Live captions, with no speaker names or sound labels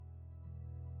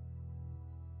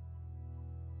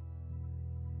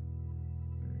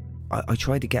I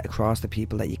try to get across to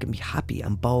people that you can be happy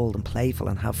and bold and playful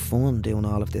and have fun doing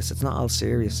all of this. It's not all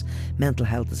serious. Mental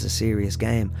health is a serious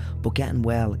game, but getting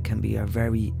well can be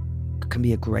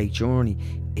a great journey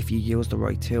if you use the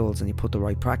right tools and you put the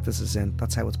right practices in.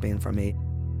 That's how it's been for me.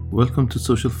 Welcome to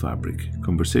Social Fabric,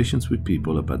 conversations with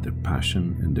people about their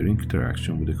passion and their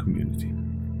interaction with the community.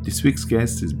 This week's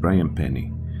guest is Brian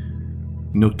Pennie.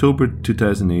 In October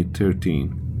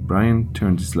 2013, Brian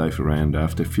turned his life around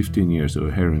after 15 years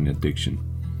of heroin addiction.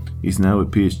 He's now a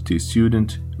PhD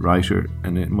student, writer,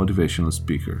 and a motivational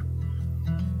speaker.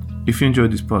 If you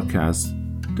enjoyed this podcast,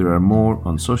 there are more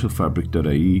on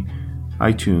socialfabric.ie,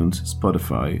 iTunes,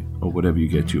 Spotify, or whatever you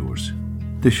get yours.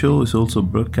 The show is also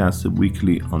broadcasted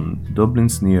weekly on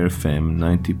Dublin's Near FM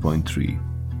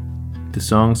 90.3. The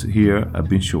songs here have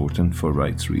been shortened for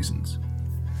rights reasons.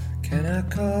 Can I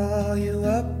call you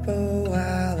up, oh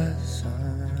Alice,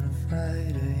 on a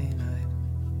Friday night?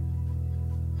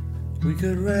 We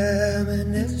could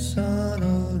reminisce on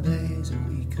old days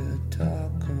and we could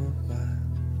talk a while.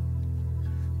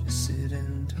 Just sit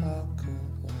and talk a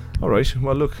while. Alright,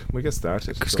 well look, we get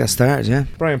started. Let's get started, yeah.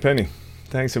 Brian Pennie,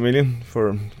 thanks a million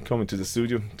for coming to the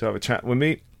studio to have a chat with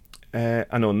me.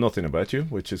 I know nothing about you,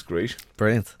 which is great.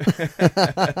 Brilliant.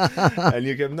 And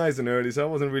you get nice and early, so I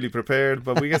wasn't really prepared,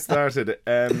 but we get started.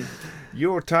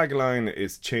 Your tagline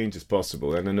is change is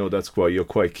possible, and I know that's why you're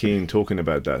quite keen talking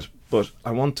about that. But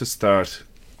I want to start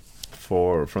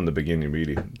from the beginning,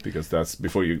 really, because that's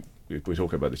before we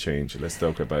talk about the change. Let's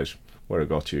talk about where it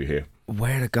got you here.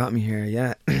 Where it got me here,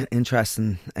 yeah.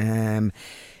 Interesting.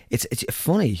 It's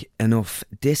funny enough,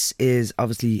 this is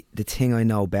obviously the thing I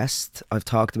know best. I've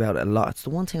talked about it a lot. It's the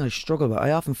one thing I struggle with.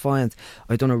 I often find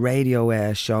I've done a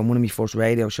radio show, one of my first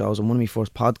radio shows and one of my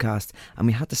first podcasts, and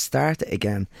we had to start it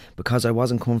again because I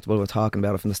wasn't comfortable with talking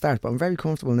about it from the start. But I'm very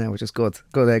comfortable now, which is good.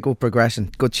 Good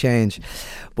progression, good change.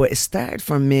 But it started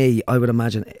for me, I would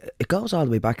imagine, it goes all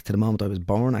the way back to the moment I was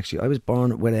born, actually. I was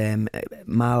born with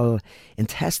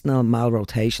intestinal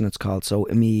malrotation, it's called. So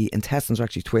my intestines were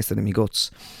actually twisted in my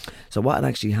guts. So what had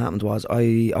actually happened was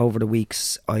over the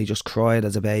weeks, I just cried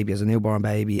as a baby, as a newborn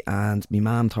baby, and my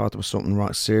mum thought there was something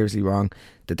wrong, seriously wrong.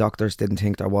 The doctors didn't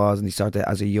think there was, and they started,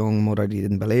 as a young mother, they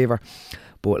didn't believe her.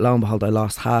 But lo and behold, I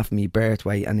lost half my birth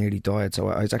weight and nearly died. So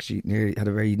I was actually had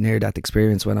a very near-death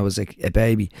experience when I was a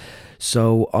baby.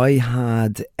 So I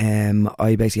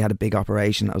basically had a big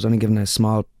operation. I was only given a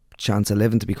small chance of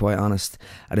living, to be quite honest.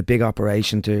 I had a big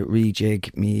operation to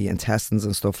rejig me intestines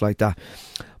and stuff like that.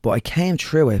 But I came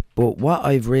through it. But what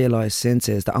I've realised since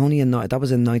is that that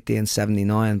was in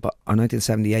 1979 or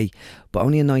 1978, but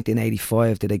only in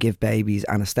 1985 did they give babies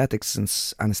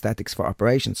anaesthetics for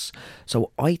operations. So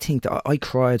I think that I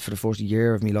cried for the first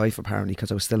year of my life, apparently,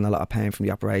 because I was still in a lot of pain from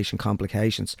the operation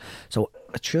complications. So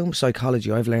through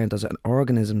psychology, I've learned as an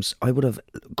organisms, I would have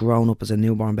grown up as a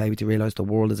newborn baby to realise the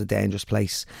world is a dangerous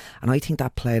place. And I think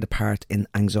that played a part in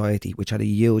anxiety, which had a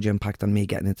huge impact on me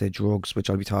getting into drugs, which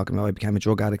I'll be talking about. I became a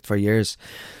drug addict for years.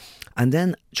 And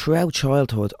then throughout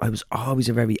childhood, I was always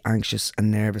a very anxious and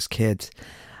nervous kid.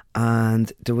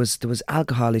 And there was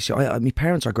alcohol issue. My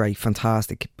parents are great,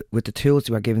 fantastic. With the tools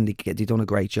they were given, they done a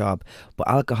great job. But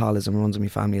alcoholism runs in my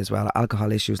family as well.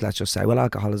 Alcohol issues, let's just say. Well,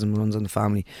 alcoholism runs in the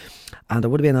family. And there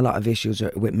would have been a lot of issues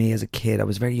with me as a kid. I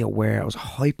was very aware. I was a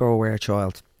hyper-aware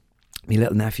child. My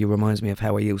little nephew reminds me of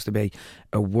how I used to be.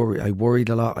 I worried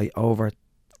a lot. I overthought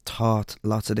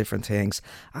lots of different things,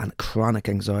 and chronic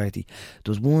anxiety.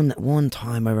 There was one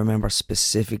time I remember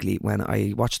specifically when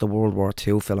I watched the World War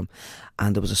II film,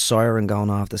 and there was a siren going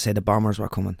off to say the bombers were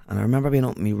coming. And I remember being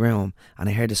up in my room and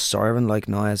I heard a siren-like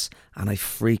noise, and I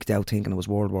freaked out thinking it was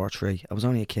World War III. I was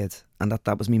only a kid, and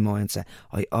that was my mindset.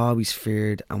 I always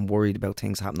feared and worried about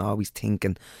things happening, always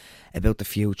thinking about the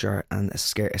future and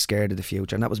scared of the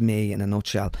future. And that was me in a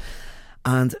nutshell.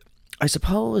 And I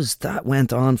suppose that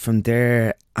went on from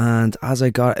there, and as I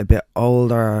got a bit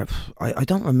older, I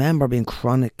don't remember having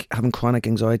chronic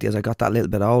anxiety as I got that little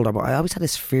bit older, but I always had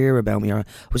this fear about me. I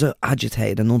was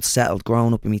agitated and unsettled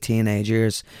growing up in my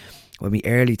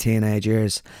early teenage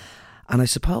years. And I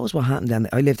suppose what happened then,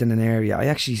 I lived in an area, I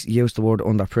actually used the word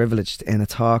underprivileged in a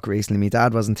talk recently. My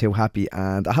dad wasn't too happy,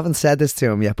 and I haven't said this to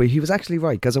him yet, but he was actually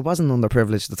right, because I wasn't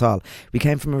underprivileged at all. We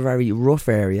came from a very rough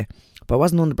area, but I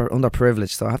wasn't underprivileged,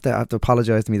 so I have to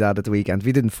apologise to my dad at the weekend.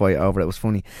 We didn't fight over it, it was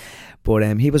funny. But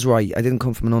he was right. I didn't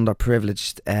come from an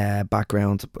underprivileged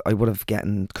background. I would have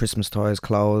gotten Christmas toys,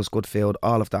 clothes, good food,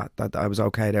 all of that. I was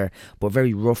okay there, but a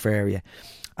very rough area.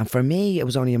 And for me, it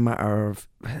was only a matter of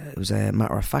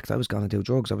fact I was going to do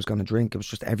drugs. I was going to drink. It was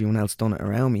just everyone else done it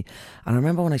around me. And I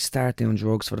remember when I started doing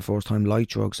drugs for the first time, light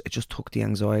drugs, it just took the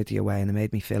anxiety away, and it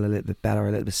made me feel a little bit better,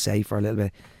 a little bit safer, a little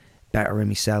bit better in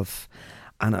myself.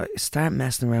 And I started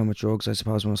messing around with drugs, I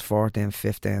suppose, when I was 14,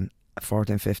 15.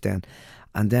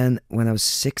 And then when I was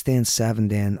 16,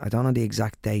 17, I don't know the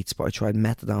exact dates, but I tried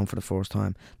methadone for the first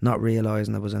time, not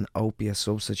realising it was an opiate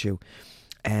substitute.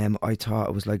 I thought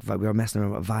it was like we were messing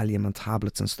around with Valium and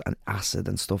tablets and acid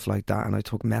and stuff like that, and I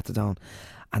took methadone,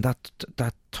 and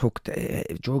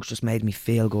drugs just made me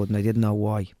feel good, and I didn't know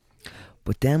why.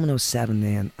 But then when I was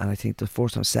 17, and I think the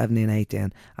first time 17,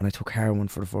 18, and I took heroin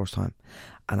for the first time,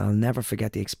 and I'll never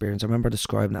forget the experience. I remember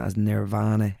describing it as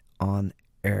nirvana on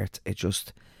earth. It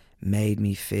just made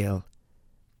me feel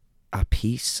at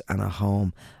peace and at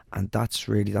home, and that's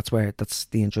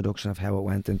the introduction of how it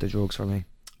went into drugs for me.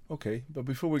 Okay, but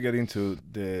before we get into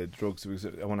the drugs, because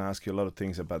I want to ask you a lot of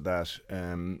things about that.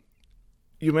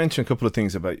 You mentioned a couple of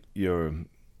things about your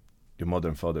mother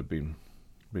and father being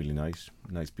really nice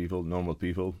people, normal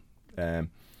people. And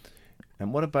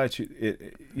what about you?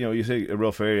 You say a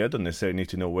rough area. I don't necessarily need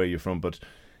to know where you're from, but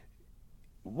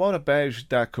what about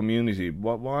that community?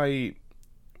 Why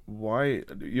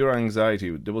your anxiety?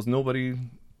 There was nobody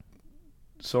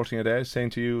sorting it out, saying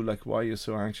to you, like, why are you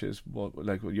so anxious? What,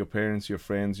 like, your parents, your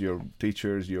friends, your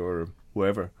teachers, your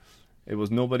whoever? It was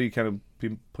nobody kind of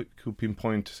could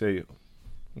pinpoint to say,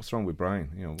 what's wrong with Brian?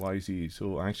 Why is he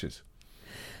so anxious?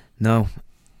 No.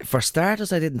 For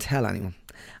starters, I didn't tell anyone,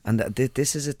 and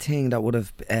this is a thing that would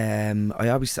have. I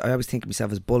always think of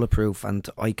myself as bulletproof, and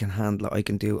I can handle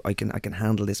it. I can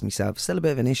handle this myself. Still a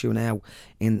bit of an issue now,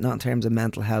 not in terms of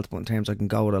mental health, but in terms I can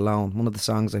go it alone. One of the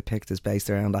songs I picked is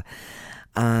based around that,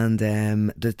 and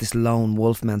this lone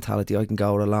wolf mentality. I can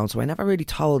go it alone, so I never really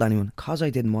told anyone because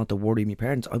I didn't want to worry my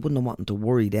parents. I wouldn't have wanted to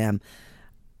worry them,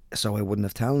 so I wouldn't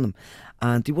have told them,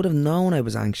 and they would have known I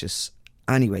was anxious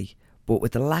anyway. But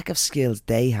with the lack of skills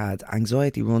they had,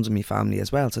 anxiety runs in my family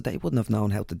as well, so they wouldn't have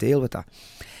known how to deal with that.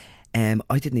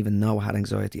 I didn't even know I had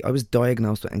anxiety. I was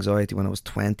diagnosed with anxiety when I was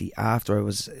 20, after I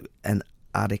was an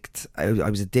addict. I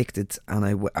was addicted, and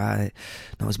I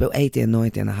was about 18,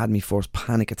 19, I had my first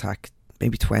panic attack,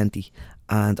 maybe 20,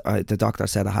 and the doctor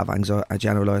said I have a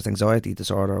generalised anxiety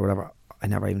disorder or whatever.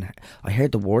 I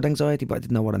heard the word anxiety, but I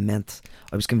didn't know what it meant.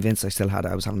 I was convinced I still had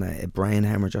it. I was having a brain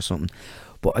hemorrhage or something,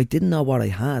 but I didn't know what I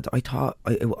had. I thought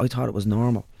it was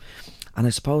normal, and I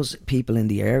suppose people in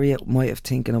the area might have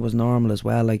thinking it was normal as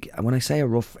well. Like, when I say a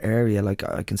rough area, like,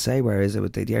 I can say where is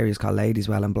it? The area is called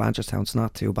Ladieswell in Blanchardstown. It's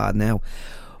not too bad now,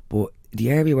 but the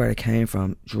area where I came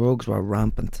from, drugs were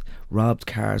rampant, robbed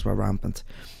cars were rampant.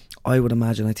 I would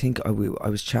imagine, I think I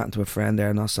was chatting to a friend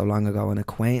there not so long ago, and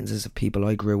acquaintances of people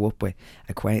I grew up with,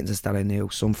 acquaintances that I knew,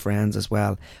 some friends as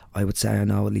well. I would say I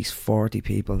know at least 40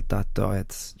 people that died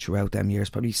throughout them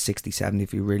years, probably 60, 70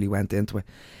 if you really went into it.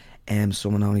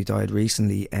 Someone only died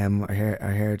recently, I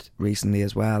heard recently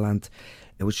as well, and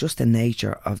it was just the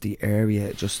nature of the area.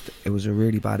 It was a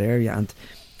really bad area, and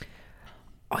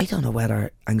I don't know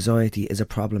whether anxiety is a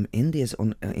problem in these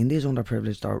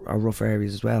underprivileged or rough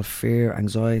areas as well. Fear,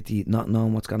 anxiety, not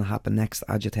knowing what's going to happen next,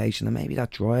 agitation, and maybe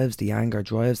that drives the anger,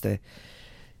 drives the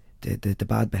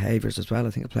bad behaviours as well. I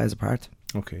think it plays a part.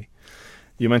 Okay.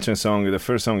 You mentioned a song. The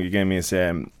first song you gave me is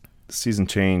Season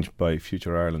Change by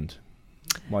Future Ireland.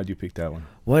 Why did you pick that one?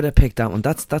 Why did I pick that one?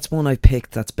 That's one I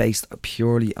picked that's based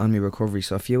purely on my recovery.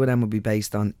 So a few of them would be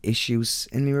based on issues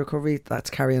in my recovery that's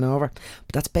carrying over,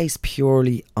 but that's based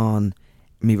purely on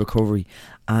me recovery.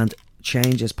 And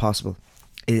change is possible.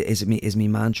 Is me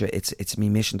mantra. It's me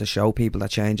mission to show people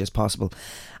that change is possible.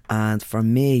 And for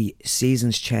me,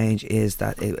 Seasons Change is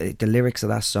that the lyrics of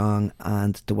that song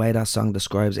and the way that song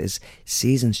describes it is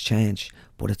seasons change,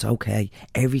 but it's okay.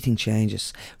 Everything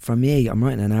changes. For me, I'm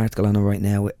writing an article on it right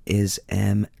now, is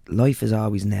life is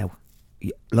always now.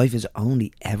 Life is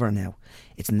only ever now.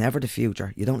 It's never the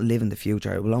future. You don't live in the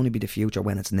future. It will only be the future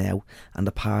when it's now and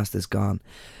the past is gone.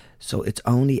 So it's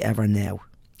only ever now.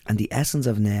 And the essence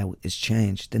of now is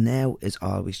change. The now is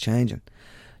always changing.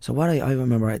 So what I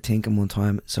remember thinking one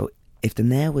time, so if the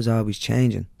now is always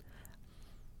changing,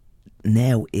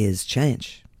 now is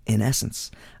change, in essence.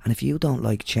 And if you don't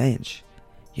like change,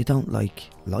 you don't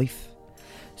like life.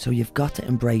 So you've got to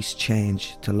embrace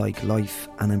change to like life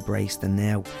and embrace the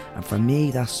now. And for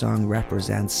me, that song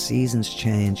represents seasons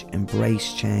change, embrace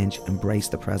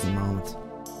the present moment.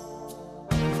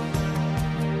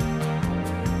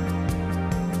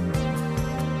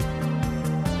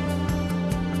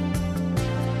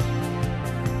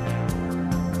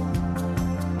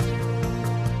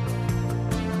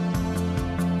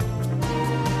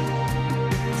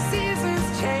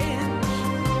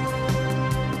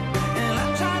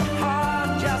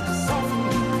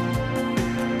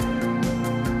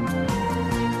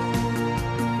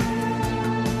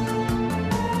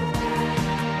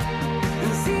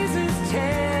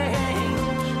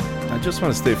 just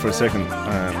want to stay for a second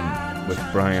with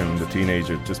Brian, the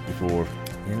teenager, just before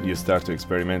you start to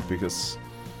experiment, because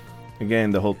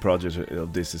again, the whole project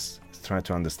of this is trying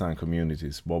to understand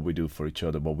communities, what we do for each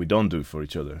other, what we don't do for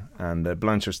each other. And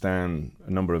Blanchardstown, a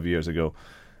number of years ago,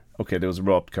 okay, there was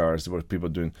robbed cars, there were people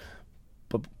doing,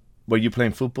 but were you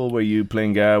playing football? Were you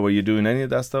playing Were you doing any of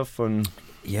that stuff? And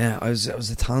yeah, I was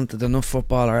a talented enough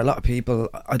footballer. A lot of people,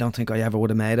 I don't think I ever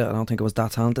would have made it. I don't think I was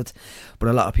that talented, but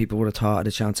a lot of people would have thought I had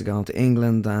a chance of going to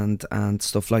England and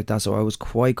stuff like that. So I was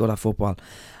quite good at football,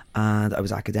 and I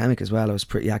was academic as well. I was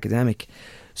pretty academic.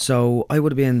 So I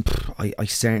would have been, I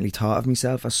certainly thought of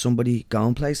myself as somebody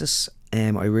going places. I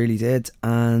really did.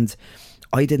 And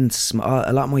I didn't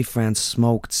a lot of my friends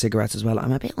smoked cigarettes as well.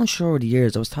 I'm a bit unsure of the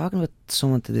years. I was talking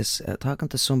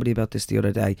to somebody about this the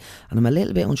other day, and I'm a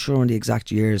little bit unsure on the exact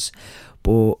years,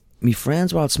 but my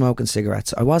friends were all smoking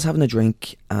cigarettes. I was having a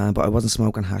drink, but I wasn't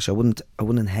smoking hash. I wouldn't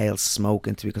inhale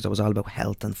smoking because I was all about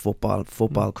health and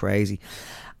football crazy.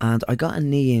 And I got a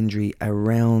knee injury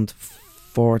around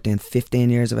 14, 15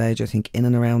 years of age, I think, in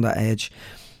and around that age.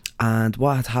 And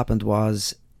what had happened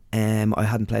was I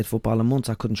hadn't played football in months.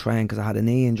 I couldn't train because I had a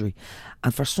knee injury,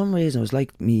 and for some reason it was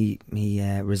like me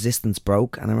resistance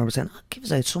broke. And I remember saying, give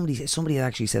us out. Somebody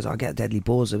actually says, I'll get a deadly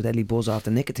buzz off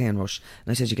the nicotine rush.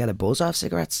 And I said, you get a buzz off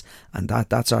cigarettes? And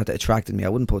that sort of attracted me. I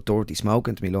wouldn't put dirty smoke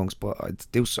into my lungs, but I'd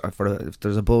do if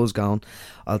there's a buzz going,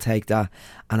 I'll take that.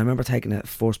 And I remember taking a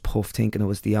first puff, thinking it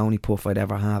was the only puff I'd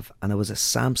ever have, and it was a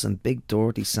Samson, big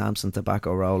dirty Samson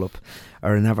tobacco roll up,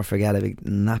 or I'll never forget, a big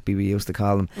nappy we used to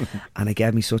call them. And it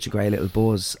gave me such a great little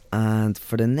buzz. And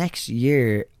for the next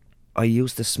year I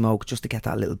used to smoke just to get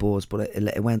that little buzz, but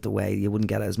it went away. You wouldn't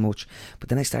get it as much. But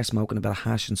then I started smoking a bit of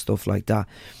hash and stuff like that,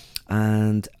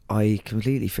 and I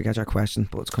completely forget your question,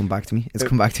 but it's come back to me.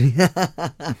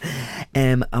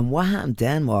 And what happened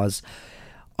then was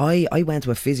I went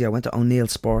to a physio. I went to O'Neill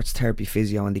Sports Therapy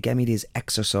Physio, and they gave me these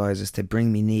exercises to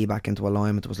bring my knee back into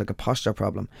alignment. It was like a posture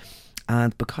problem.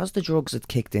 And because the drugs had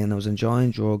kicked in, I was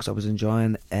enjoying drugs, I was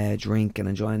enjoying drink and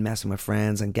enjoying messing with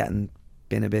friends and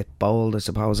being a bit bold, I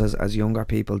suppose, as younger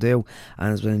people do. And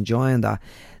I was enjoying that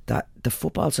the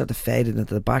football sort of faded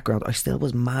into the background. I still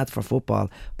was mad for football,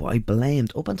 but I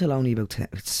blamed, up until only about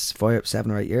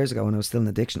 7 or 8 years ago when I was still in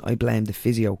addiction, I blamed the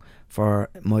physio for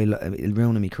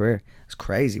ruining my career. It's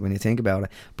crazy when you think about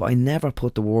it, but I never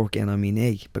put the work in on my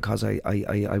knee because I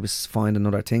was finding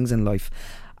other things in life.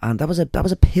 And that was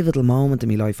a pivotal moment in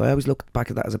my life. I always look back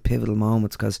at that as a pivotal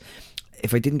moment, because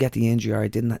if I didn't get the injury, or I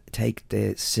didn't take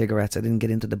the cigarettes, I didn't get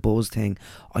into the buzz thing,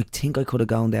 I think I could have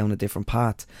gone down a different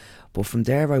path. But from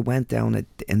there I went down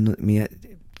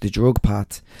the drug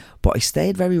path, but I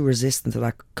stayed very resistant to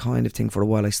that kind of thing for a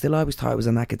while. I still always thought I was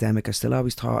an academic. I still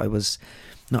always thought I was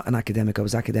not an academic. I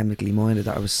was academically minded,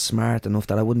 that I was smart enough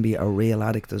that I wouldn't be a real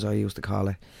addict, as I used to call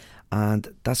it.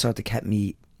 And that sort of kept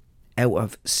me out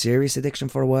of serious addiction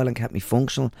for a while and kept me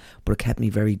functional, but it kept me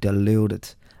very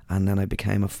deluded. And then I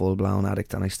became a full-blown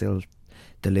addict, and I still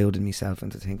deluded myself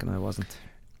into thinking I wasn't.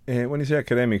 When you say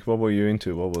academic, what were you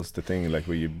into? What was the thing? Like,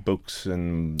 were you books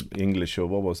and English, or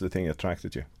what was the thing that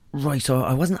attracted you? Right, so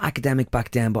I wasn't academic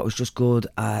back then, but I was just good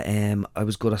at, I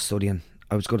was good at studying.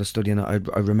 I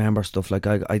remember stuff like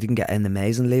I didn't get an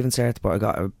amazing leaving cert, but I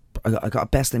got a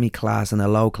best in my class and a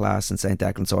low class in St.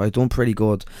 Declan, so I'd done pretty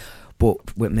good, but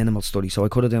with minimal study, so I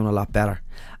could have done a lot better.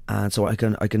 And so I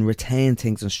can retain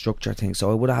things and structure things. So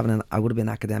I would have been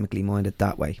academically minded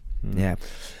that way. Yeah.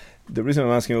 The reason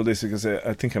I'm asking all this is because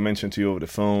I think I mentioned to you over the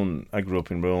phone, I grew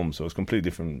up in Rome, so it's a completely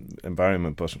different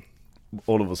environment, but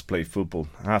all of us played football.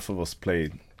 Half of us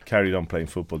carried on playing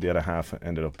football. The other half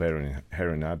ended up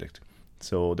heroin addict.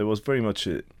 So there was very much,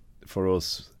 for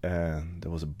us, there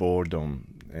was a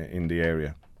boredom in the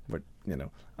area. But,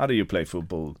 either you play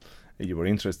football you were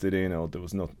interested in, or there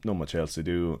was not much else to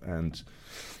do, and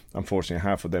unfortunately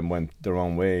half of them went their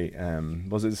own way.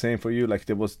 Was it the same for you? Like,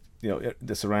 there was,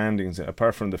 the surroundings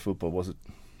apart from the football,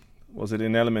 was it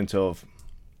an element of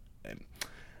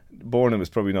boredom? Is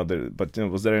probably not there, but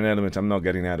was there an element, I'm not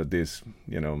getting out of this,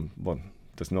 but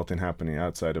there's nothing happening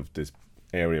outside of this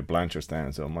area,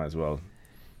 Blanchardstown, so I might as well.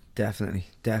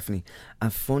 Definitely.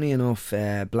 And funny enough,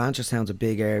 Blanchardstown's a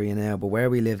big area now, but where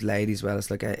we lived, Ladieswell,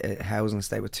 it's like a housing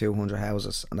estate with 200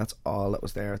 houses, and that's all that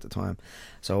was there at the time.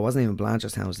 So it wasn't even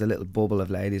Blanchardstown, it was the little bubble of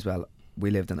Ladieswell.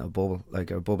 We lived in a bubble, and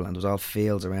there was all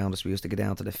fields around us. We used to go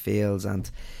down to the fields and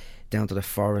down to the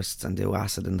forests and do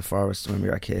acid in the forests when we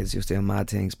were kids. We used to do mad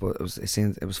things, but it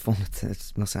was fun.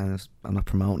 I'm not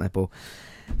promoting it, but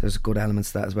there's good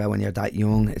elements to that as well when you're that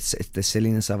young. It's the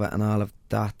silliness of it and all of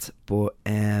that. But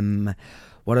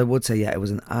what I would say, it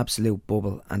was an absolute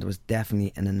bubble, and there was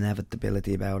definitely an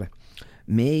inevitability about it.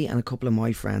 Me and a couple of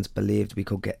my friends believed we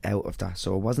could get out of that,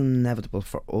 so it wasn't inevitable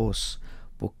for us.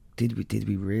 But did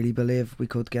we really believe we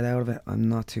could get out of it? I'm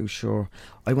not too sure.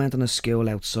 I went on a school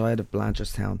outside of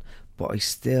Blanchardstown, but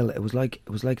it was like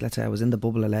let's say I was in the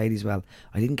bubble of ladies. Well,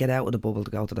 I didn't get out of the bubble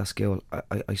to go to that school.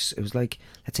 It was like,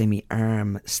 let's say my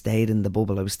arm stayed in the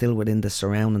bubble. I was still within the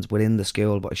surroundings, within the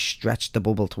school, but I stretched the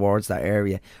bubble towards that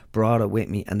area, brought it with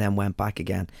me, and then went back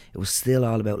again. It was still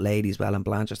all about ladies well in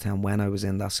Blanchardstown when I was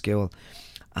in that school.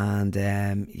 And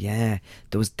there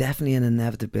was definitely an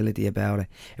inevitability about it.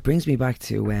 It brings me back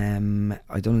to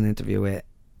I done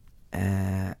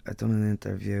an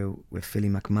interview with Philly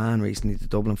McMahon recently, the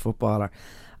Dublin footballer,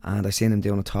 and I seen him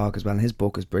doing a talk as well, and his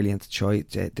book is brilliant,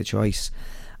 The Choice.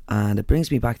 And it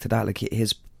brings me back to that, like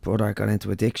his brother got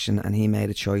into addiction and he made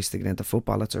a choice to get into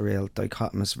football. That's a real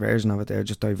dichotomous version of it there,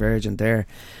 just divergent there.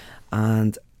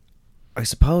 And I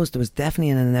suppose there was definitely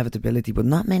an inevitability, but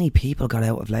not many people got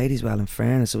out of ladies well, in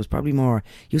fairness. It was probably more,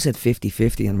 you said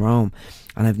 50-50 in Rome,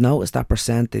 and I've noticed that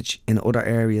percentage in other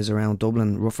areas around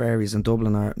Dublin, rough areas in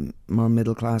Dublin, or more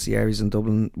middle classy areas in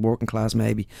Dublin, working class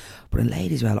maybe. But in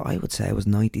ladies well, I would say it was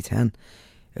 90-10.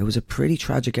 It was a pretty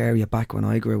tragic area back when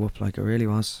I grew up, like it really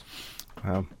was.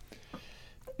 Wow.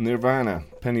 Nirvana,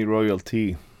 Penny Royal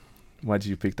Tea. Why did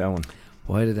you pick that one?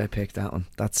 Why did I pick that one?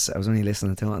 I was only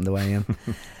listening to it on the way in.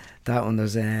 That one,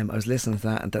 I was listening to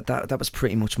that, and that was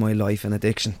pretty much my life in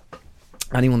addiction.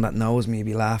 Anyone that knows me would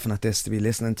be laughing at this to be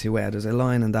listening to it. There's a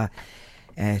line in that,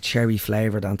 cherry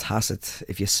flavoured antacid.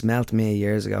 If you smelt me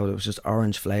years ago, it was just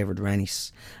orange flavoured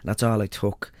Rennies. And that's all I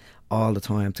took all the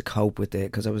time to cope with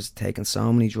it, because I was taking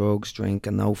so many drugs,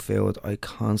 drinking, no food. I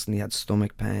constantly had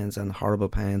stomach pains and horrible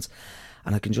pains,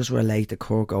 and I can just relate to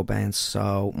Kurt Cobain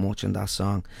so much in that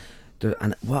song.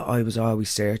 And what I was always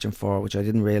searching for, which I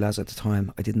didn't realise at the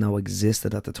time, I didn't know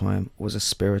existed at the time, was a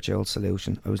spiritual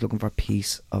solution. I was looking for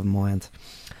peace of mind.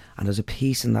 And there's a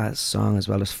piece in that song as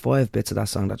well. There's 5 bits of that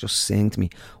song that just sing to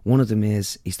me. One of them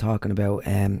is, he's talking about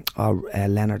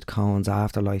Leonard Cohen's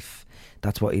afterlife.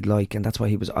 That's what he'd like, and that's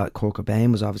what Kurt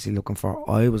Cobain was obviously looking for.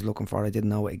 I was looking for it. I didn't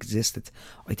know it existed.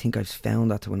 I think I've found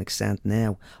that to an extent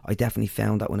now. I definitely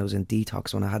found that when I was in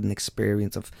detox, when I had an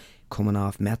experience of coming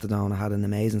off methadone. I had an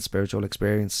amazing spiritual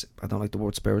experience. I don't like the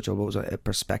word spiritual, but it was a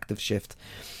perspective shift.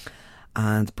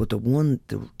 But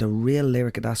the real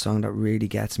lyric of that song that really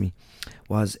gets me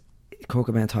was, Kurt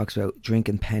Cobain talks about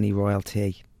drinking Pennie Royal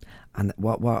Tea. And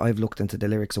what I've looked into the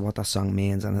lyrics of what that song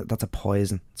means, and that's a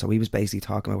poison. So he was basically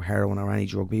talking about heroin or any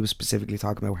drug. He was specifically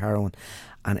talking about heroin,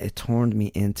 and it robbed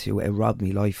me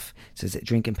life. It says that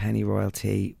drinking Pennie Royal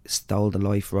Tea stole the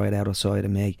life right outside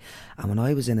of me. And when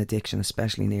I was in addiction,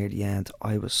 especially near the end,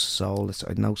 I was soulless.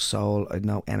 I'd no soul, I'd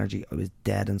no energy. I was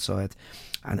dead inside.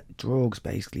 And drugs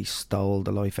basically stole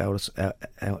the life out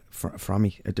from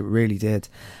me. It really did.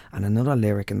 And another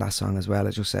lyric in that song as well,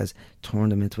 it just says,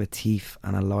 turned him into a thief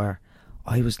and a liar.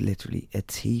 I was literally a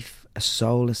thief, a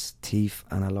soulless thief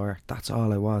and a liar. That's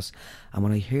all I was. And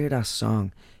when I hear that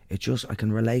song, I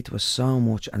can relate to it so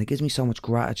much, and it gives me so much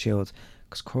gratitude,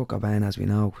 because Kurt Cobain, as we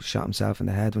know, shot himself in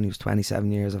the head when he was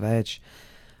 27 years of age.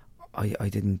 I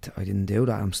didn't do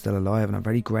that. I'm still alive, and I'm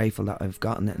very grateful that I've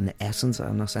gotten it in the essence.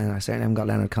 I'm not saying I certainly haven't got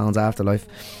Leonard Cohen's afterlife,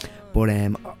 but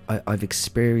I've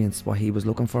experienced what he was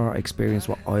looking for. I experienced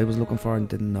what I was looking for and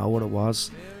didn't know what it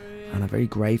was, and I'm very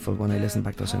grateful when I listen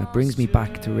back to this, and it brings me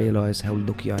back to realise how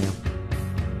lucky I am.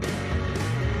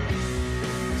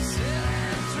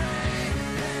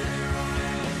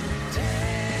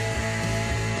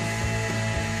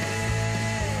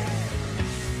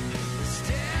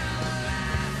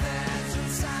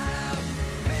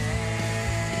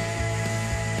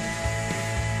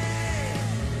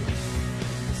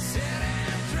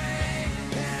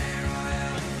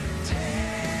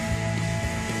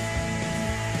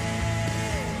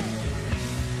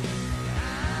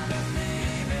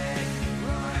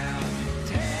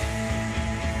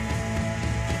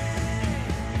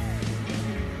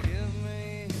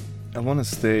 I want to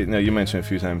stay. Now, you mentioned a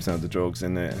few times now the drugs,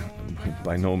 and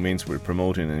by no means we're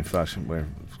promoting. In fact, we're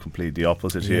completely the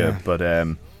opposite here. But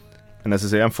and as I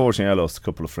say, unfortunately, I lost a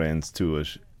couple of friends to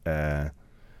it,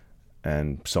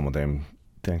 and some of them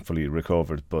thankfully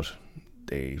recovered. But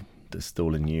the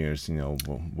stolen years,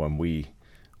 when we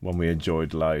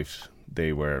enjoyed life,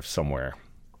 they were somewhere.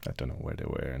 I don't know where they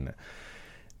were.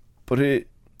 But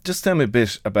just tell me a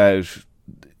bit about.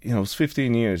 It's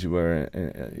 15 years you were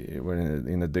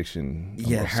in addiction.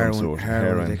 Yeah,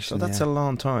 heroin addiction. So that's a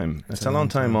long time. It's a long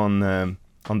time on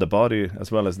the body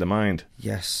as well as the mind.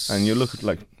 Yes. And you look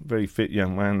like a very fit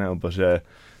young man now. But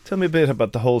tell me a bit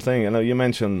about the whole thing. I know you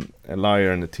mentioned a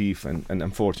liar and a thief, and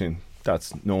unfortunately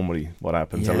that's normally what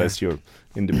happens, Yeah. unless you're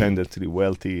independently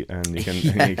wealthy and you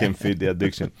can you can feed the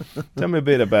addiction. Tell me a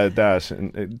bit about that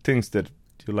and things that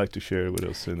you like to share with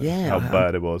us, and Yeah, how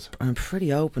bad it was. I'm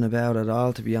pretty open about it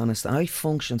all, to be honest. I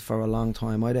functioned for a long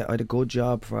time. I had a good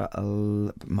job for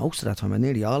most of that time.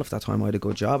 Nearly all of that time I had a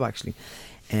good job, actually.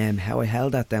 How I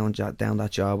held that down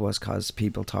that job was because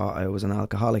people thought I was an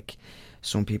alcoholic.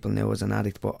 Some people knew I was an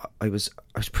addict, but I was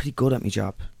pretty good at my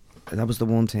job. That was the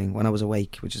one thing when I was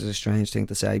awake, which is a strange thing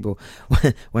to say, but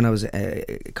when I was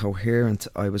coherent,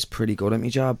 I was pretty good at my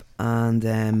job,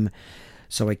 and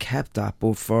so I kept that.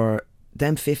 But for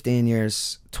them 15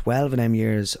 years, 12 of them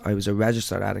years, I was a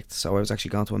registered addict. So I was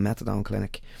actually going to a methadone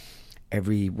clinic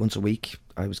once a week.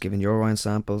 I was given urine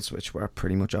samples, which were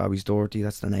pretty much always dirty.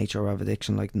 That's the nature of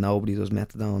addiction. Like, nobody does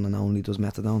methadone and only does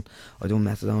methadone. I done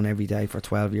methadone every day for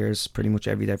 12 years, pretty much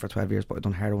every day for 12 years, but I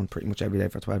done heroin pretty much every day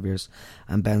for 12 years,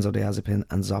 and benzodiazepine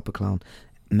and Zopiclone.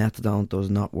 Methadone does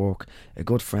not work. A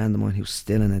good friend of mine who's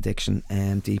still in addiction,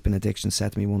 deep in addiction,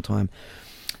 said to me one time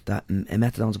that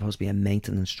methadone is supposed to be a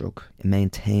maintenance drug. It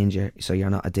maintains you so you're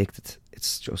not addicted.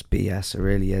 It's just BS, it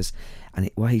really is. And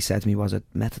what he said to me was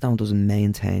that methadone doesn't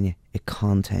maintain you, it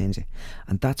contains you.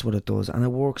 And that's what it does. And it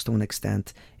works to an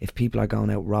extent. If people are going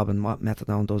out robbing, what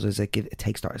methadone does is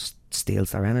it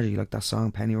steals their energy. Like that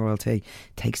song Pennie Royalty,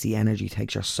 takes the energy,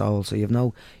 takes your soul. So you've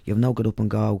no good up and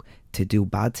go to do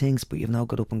bad things, but you've no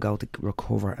good up and go to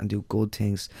recover and do good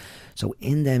things. So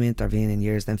in them intervening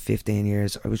years, them 15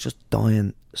 years, I was just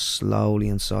dying slowly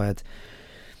inside.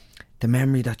 The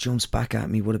memory that jumps back at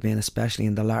me would have been, especially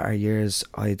in the latter years,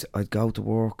 I'd go to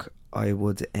work, I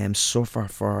would suffer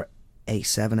for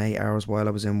 7-8 hours while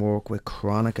I was in work with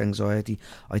chronic anxiety.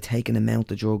 I'd take an amount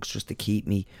of drugs just to keep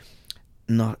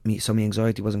so my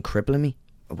anxiety wasn't crippling me.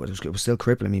 It was still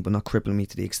crippling me, but not crippling me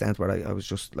to the extent where I was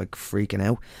just like freaking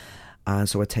out. And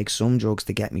so I'd take some drugs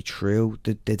to get me through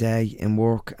the day in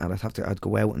work, and I'd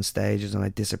go out in stages and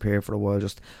I'd disappear for a while.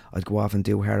 I'd go off and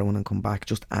do heroin and come back,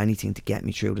 just anything to get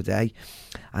me through the day.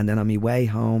 And then on my way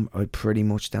home, I'd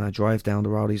drive down the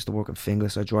road. I used to work in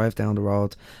Finglas. I'd drive down the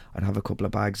road, I'd have a couple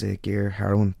of bags of gear,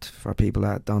 heroin, for people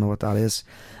that don't know what that is,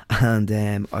 and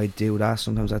I'd do that.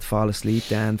 Sometimes I'd fall asleep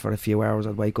then for a few hours.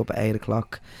 I'd wake up at 8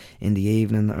 o'clock in the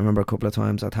evening. I remember a couple of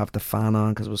times I'd have the fan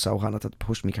on because it was so hot. I had to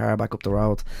push my car back up the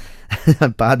road.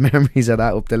 Had bad memories of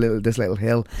that up this little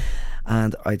hill.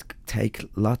 And I'd take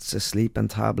lots of sleeping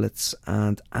tablets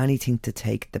and anything to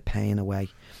take the pain away,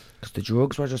 because the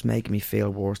drugs were just making me feel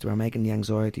worse. They were making the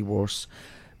anxiety worse.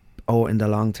 In the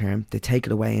long term, they take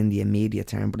it away in the immediate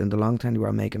term, but in the long term they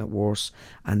were making it worse.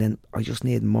 And then I just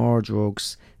need more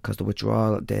drugs, because the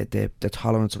withdrawal, the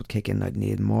tolerance would kick in. I'd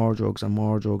need more drugs, and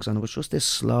it was just this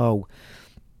slow,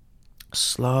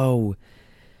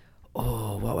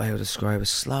 what way I would describe it,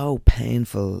 slow,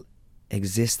 painful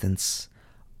existence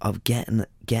of getting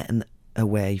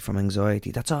away from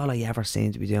anxiety. That's all I ever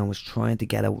seemed to be doing, was trying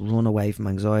to run away from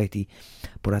anxiety,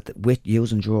 but with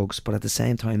using drugs, but at the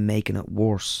same time making it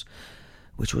worse,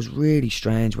 which was really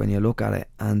strange when you look at it.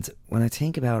 And when I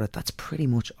think about it, that's pretty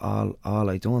much all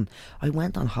I done. I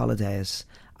went on holidays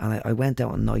and I went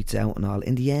out on nights out and all.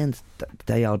 In the end,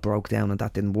 they all broke down and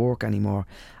that didn't work anymore.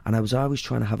 And I was always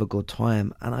trying to have a good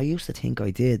time. And I used to think I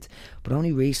did. But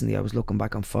only recently I was looking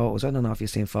back on photos. I don't know if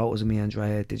you've seen photos of me,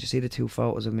 Andrea. Did you see the 2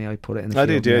 photos of me? I put it in the I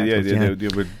did, yeah. You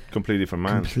were a completely different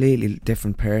man. Completely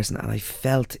different person. And I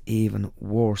felt even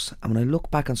worse. And when I look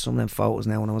back on some of them photos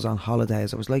now, when I was on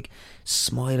holidays, I was like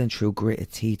smiling through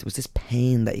gritted teeth. It was this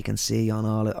pain that you can see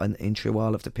in through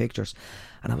all of the pictures.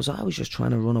 And I was always just trying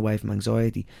to run away from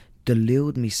anxiety,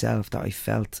 delude myself that I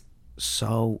felt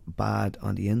so bad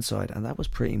on the inside. And that was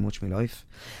pretty much my life.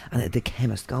 And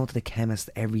going to the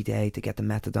chemist every day to get the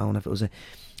methadone.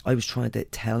 I was trying to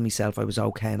tell myself I was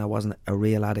okay and I wasn't a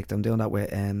real addict. I'm doing that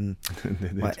with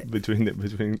between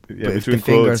quotes,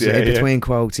 quotes, between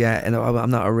quotes, yeah. And I'm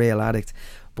not a real addict.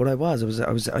 But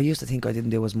I used to think I didn't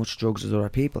do as much drugs as other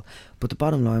people. But the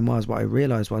bottom line was, what I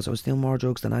realised was, I was doing more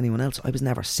drugs than anyone else. I was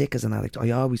never sick as an addict.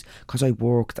 Because I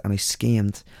worked and I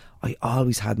schemed, I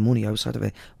always had money. I was sort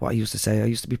of what I used to say, I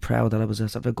used to be proud that I was a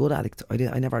sort of a good addict.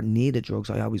 I never needed drugs.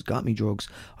 I always got me drugs.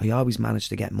 I always managed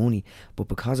to get money. But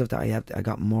because of that, I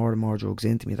got more and more drugs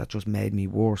into me that just made me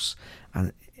worse.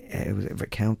 And it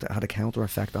had a counter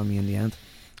effect on me in the end.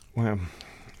 Well,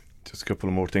 just a couple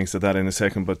of more things to that in a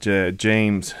second, but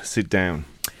James, sit down.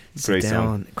 Great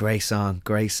song.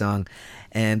 Great song.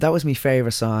 And that was my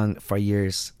favourite song for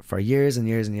years and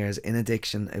years and years. In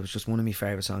Addiction, it was just one of my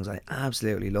favourite songs. I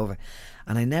absolutely love it.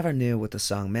 And I never knew what the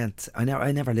song meant. I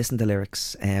never listened to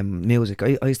lyrics, music.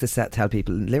 I used to tell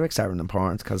people lyrics aren't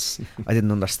important because I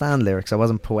didn't understand lyrics. I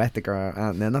wasn't poetic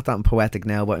not that I'm poetic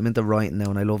now, but I'm into writing now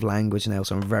and I love language now,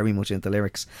 so I'm very much into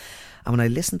lyrics. And when I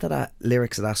listened to that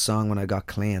lyrics of that song when I got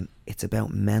clean, it's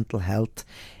about mental health.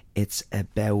 It's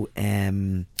about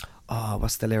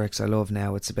what's the lyrics I love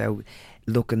now? It's about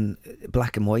looking the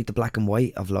black and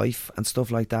white of life and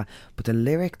stuff like that. But the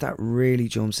lyric that really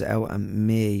jumps out at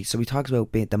me, so we talked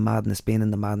about being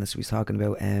in the madness. We was talking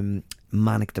about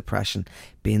manic depression,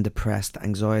 being depressed,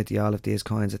 anxiety, all of these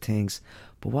kinds of things.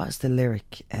 But what is the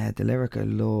lyric? The lyric I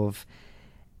love,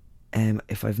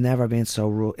 if I've never been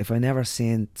if I never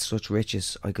seen such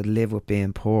riches, I could live with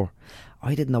being poor.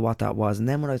 I didn't know what that was, and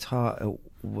then what I thought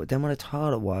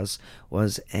it was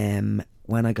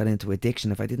when I got into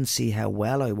addiction. If I didn't see how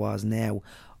well I was now,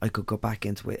 I could go back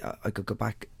into it. I could go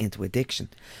back into addiction.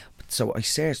 So I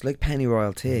searched, like Pennie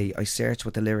Royalty, I searched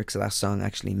what the lyrics of that song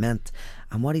actually meant.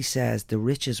 And what he says, the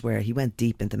riches were, he went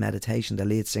deep into meditation. The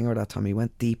lead singer at that time, he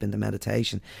went deep into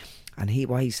meditation. And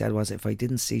what he said was, if I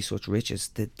didn't see such riches,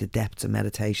 the depths of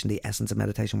meditation, the essence of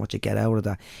meditation, what you get out of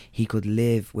that, he could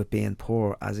live with being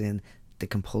poor, as in the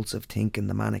compulsive thinking,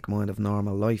 the manic mind of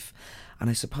normal life. And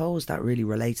I suppose that really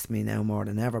relates to me now more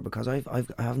than ever, because I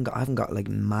haven't got like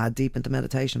mad deep into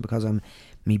meditation, because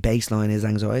my baseline is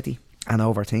anxiety and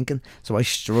overthinking. So I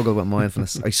struggle with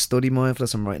mindfulness. I study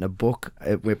mindfulness. I'm writing a book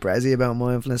with Brezzy about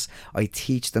mindfulness. I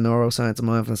teach the neuroscience of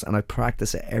mindfulness and I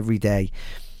practice it every day.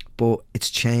 But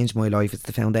it's changed my life. It's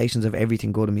the foundations of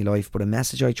everything good in my life. But a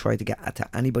message I try to get to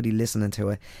anybody listening to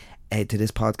it, to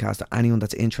this podcast, or anyone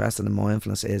that's interested in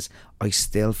mindfulness, is I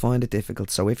still find it difficult.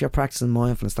 So if you're practicing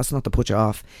mindfulness, that's not to put you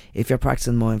off. If you're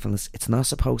practicing mindfulness, it's not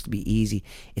supposed to be easy.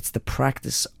 It's the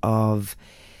practice of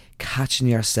catching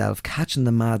yourself, catching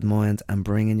the mad mind and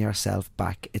bringing yourself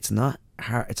back. It's not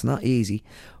hard, it's not easy,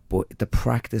 but the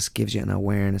practice gives you an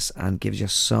awareness and gives you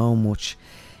so much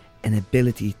an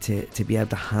ability to be able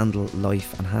to handle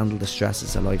life and handle the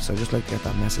stresses of life. So I just like to get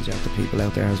that message out to people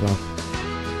out there as well.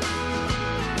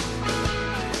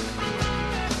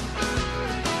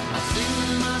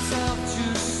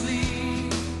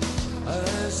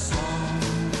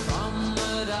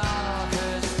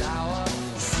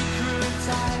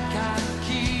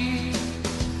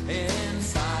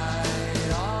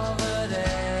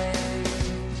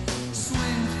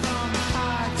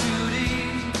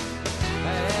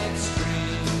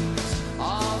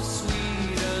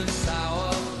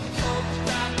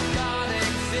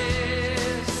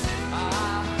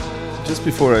 Just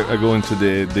before I go into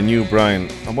the new Brian,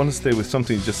 I want to stay with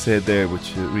something you just said there,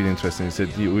 which is really interesting. You said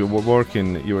you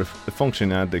were a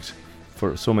functioning addict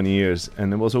for so many years,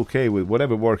 and it was okay with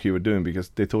whatever work you were doing because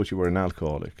they thought you were an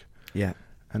alcoholic. Yeah.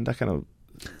 And that kind of,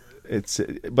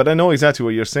 but I know exactly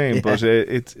what you're saying, yeah. But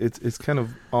it's kind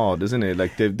of odd, isn't it?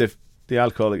 Like the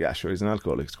alcoholic, sure, he's an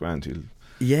alcoholic, it's grand.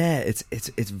 Yeah, it's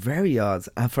very odd.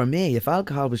 And for me, if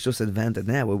alcohol was just invented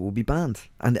now, it would be banned.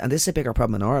 And this is a bigger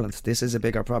problem in Ireland. This is a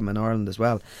bigger problem in Ireland as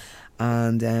well.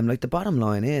 And like the bottom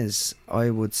line is, I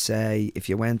would say if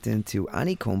you went into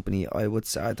any company, I would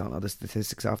say, I don't know the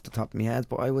statistics off the top of my head,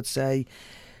 but I would say,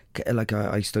 like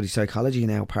I study psychology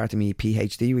now. Part of me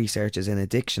PhD research is in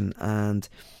addiction, and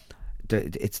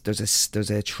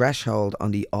there's a threshold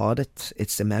on the audit.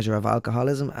 It's the measure of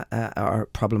alcoholism or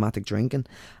problematic drinking,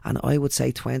 and I would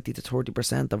say 20 to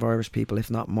 30% of Irish people,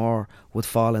 if not more, would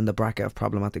fall in the bracket of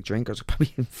problematic drinkers,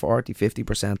 probably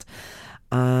 40-50%.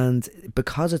 And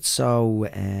because it's so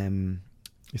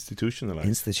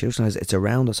institutionalized, it's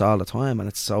around us all the time, and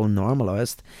it's so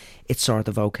normalized, it's sort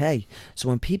of okay. So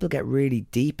when people get really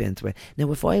deep into it, now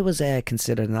if I was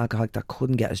considered an alcoholic that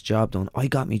couldn't get his job done, I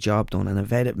got my job done, and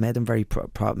it made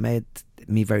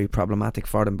me very problematic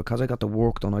for them, because I got the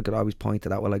work done. I could always point to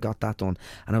that, well, I got that done,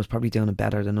 and I was probably doing it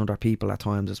better than other people at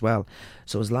times as well.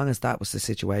 So as long as that was the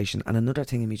situation, and another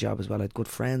thing in my job as well, I had good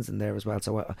friends in there as well,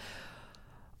 so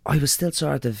I was still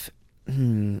sort of I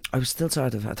don't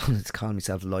want to call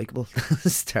myself likeable.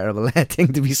 It's a terrible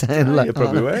thing to be saying. Yeah, you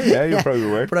probably were. Yeah, you probably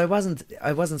were. But I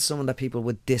wasn't someone that people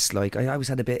would dislike. I always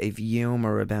had a bit of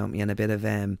humour about me, and a bit of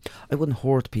I wouldn't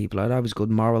hurt people. I had always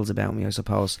good morals about me, I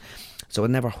suppose. So I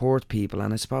never hurt people,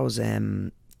 and I suppose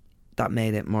that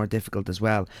made it more difficult as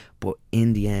well. But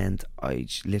in the end, I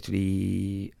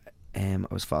literally I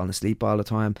was falling asleep all the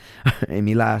time. In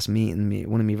my last meeting,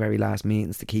 one of my very last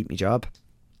meetings to keep my job,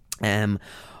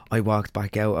 I walked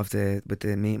back out of the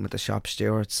meeting with the shop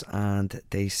stewards, and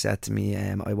they said to me,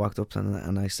 I walked up to them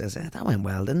and I says, that went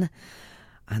well, didn't it?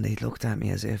 and they looked at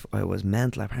me as if I was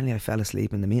mental. Apparently I fell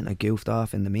asleep in the meeting. I goofed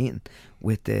off in the meeting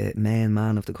with the main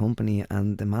man of the company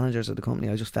and the managers of the company.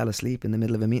 I just fell asleep in the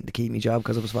middle of a meeting to keep my job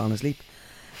because I was falling asleep,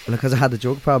 because I had the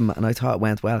drug problem, and I thought it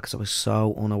went well because I was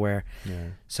so unaware.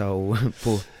 So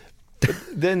but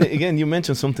then again, you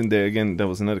mentioned something there again, that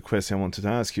was another question I wanted to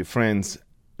ask you. Friends,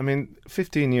 I mean,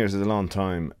 15 years is a long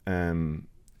time.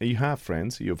 You have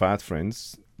friends, you've had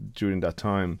friends during that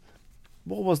time.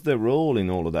 What was their role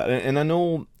in all of that? And I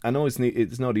know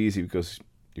it's not easy, because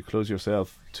you close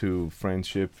yourself to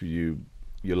friendship, you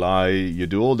lie, you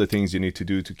do all the things you need to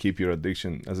do to keep your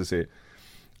addiction. As I say,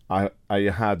 I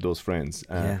had those friends,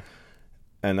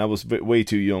 and I was way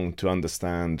too young to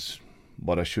understand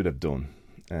what I should have done.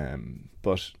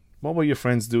 But what were your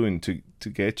friends doing to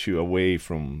get you away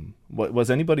from? What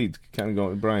was anybody kind of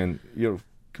going, Brian, you're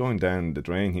going down the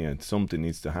drain here, something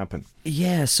needs to happen?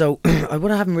 Yeah, so I would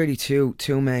have really two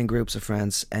main groups of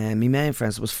friends. My main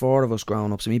friends, there was 4 of us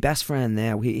growing up. So my best friend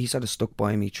now, he sort of stuck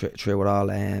by me through it all.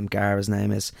 Gar, his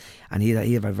name is, and he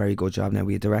had a very good job now.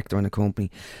 We're a director in a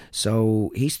company,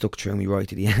 so he stuck through me right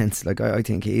to the end. Like I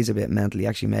think he's a bit mental. He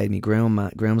actually made me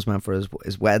groomsman for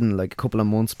his wedding, like a couple of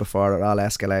months before it all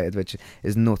escalated, which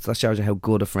is nuts. That shows you how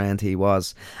good a friend he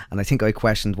was. And I think I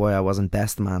questioned why I wasn't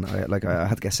best man. I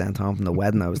had to get sent home from the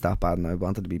wedding. I was that bad, and I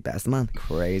wanted to be best man.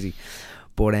 Crazy.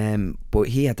 But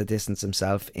he had to distance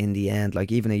himself in the end.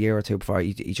 Like even a year or two before,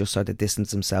 he just started to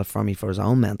distance himself from me for his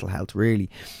own mental health, really.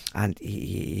 And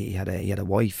he had a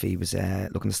wife. He was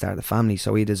looking to start a family,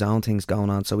 so he had his own things going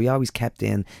on. So he always kept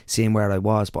in seeing where I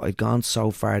was, but I'd gone so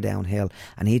far downhill,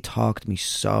 and he talked to me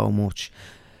so much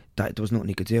that there was nothing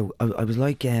he could do. I was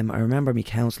like, I remember my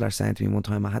counsellor saying to me one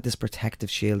time, I had this protective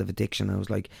shield of addiction. I was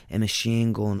like a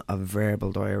machine gun of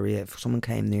verbal diarrhea. If someone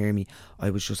came near me, I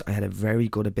had a very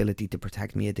good ability to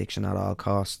protect my addiction at all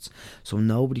costs. So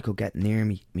nobody could get near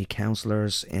me. My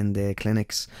counsellors in the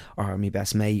clinics, or my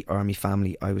best mate, or my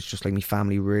family. I was just like, my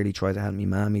family really tried to help me.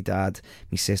 Mum, my dad,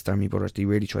 my sister, my brothers, they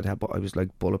really tried to help, but I was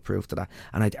like bulletproof to that.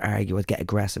 And I'd argue, I'd get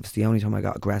aggressive. It's the only time I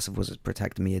got aggressive was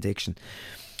protecting my addiction.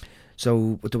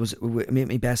 So there was me and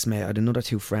my best mate. I had another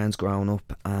 2 friends growing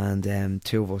up, and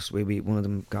 2 of us, we one of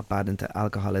them got bad into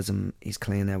alcoholism. He's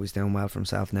clean now, he's doing well for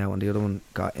himself now, and the other one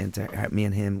me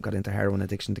and him got into heroin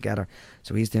addiction together.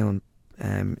 So he's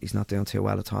not doing too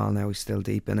well at all now. He's still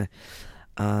deep in it.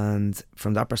 And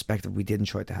from that perspective, we didn't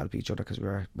try to help each other because we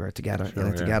were together,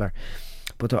 together.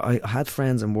 But I had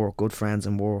friends in work, good friends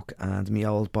in work, and my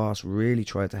old boss really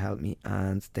tried to help me,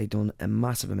 and they done a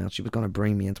massive amount. She was going to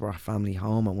bring me into our family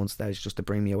home at one stage just to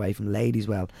bring me away from ladies.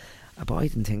 Well, but I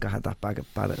didn't think I had that bad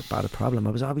a problem.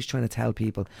 I was always trying to tell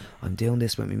people, I'm doing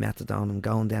this with my methadone, I'm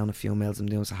going down a few mils, I'm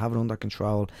doing this, I have it under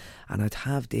control. And I'd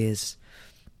have these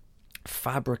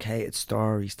fabricated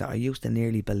stories that I used to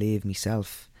nearly believe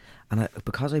myself. And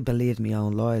because I believed my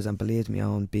own lies and believed my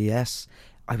own BS,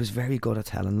 I was very good at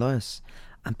telling lies.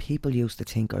 And people used to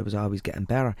think I was always getting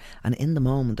better. And in the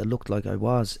moment it looked like I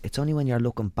was. It's only when you're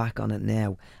looking back on it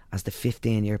now as the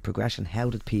 15-year progression,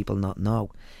 how did people not know?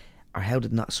 Or how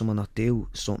did someone not do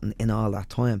something in all that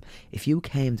time? If you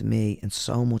came to me in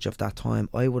so much of that time,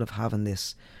 I would have having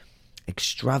this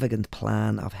extravagant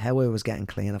plan of how I was getting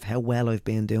clean, of how well I've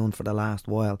been doing for the last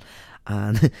while.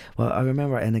 And well, I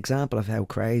remember an example of how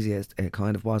crazy it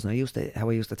kind of was. And I used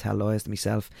to tell lies to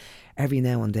myself every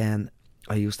now and then.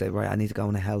 I used to, I need to go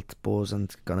on a health buzz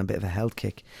and go on a bit of a health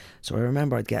kick. So I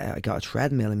remember I got a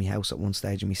treadmill in my house at one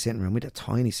stage in my sitting room. We had a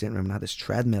tiny sitting room and had this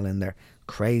treadmill in there,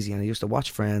 crazy. And I used to watch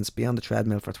Friends, be on the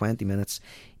treadmill for 20 minutes,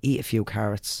 eat a few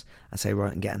carrots and say,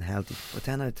 right, I'm getting healthy. But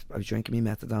then I was drinking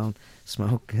my methadone,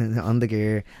 smoking on the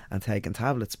gear and taking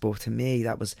tablets. But to me,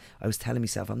 I was telling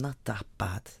myself, I'm not that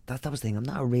bad. That was the thing, I'm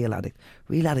not a real addict.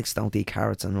 Real addicts don't eat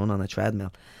carrots and run on a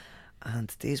treadmill.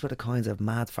 And these were the kinds of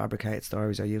mad fabricated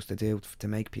stories I used to do to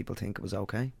make people think it was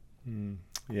okay.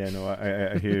 Yeah, no,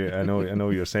 I hear you. I know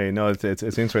what you're saying. No,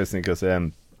 it's interesting because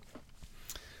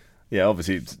yeah,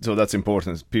 obviously, so that's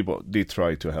important. People did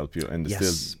try to help you, and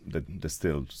they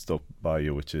still stuck by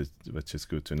you, which is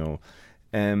good to know.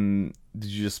 Did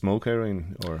you just smoke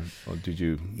heroin, or did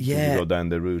you go down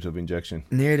the route of injection?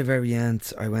 Near the very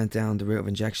end, I went down the route of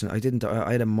injection.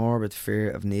 I had a morbid fear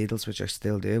of needles, which I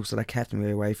still do, so that kept me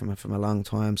away from it from a long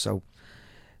time. So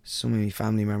some of my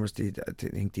family members, I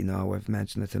think they know, I've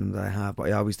mentioned it to them that I have, but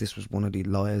this was one of the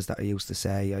lies that I used to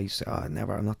say. I used to say,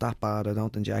 I'm not that bad, I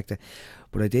don't inject it.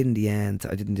 But I did in the end.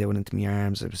 I didn't do it into my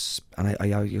arms. I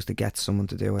used to get someone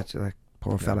to do it. Like,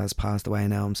 poor fella has passed away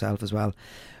now himself as well.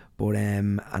 But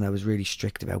and I was really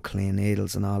strict about clean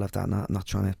needles and all of that, not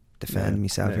trying to defend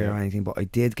myself here or anything, but I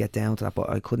did get down to that, but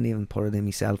I couldn't even put it in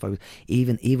myself. I was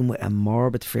even with a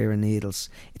morbid fear of needles,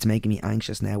 it's making me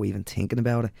anxious now even thinking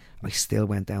about it. I still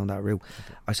went down that route.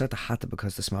 I sort of had to,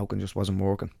 because the smoking just wasn't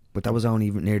working, but that was only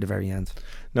near the very end.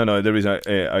 No, the reason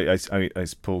I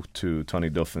spoke to Tony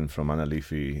Duffin from Anna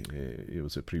Leafy. He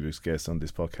was a previous guest on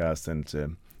this podcast,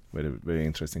 and we had a very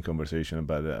interesting conversation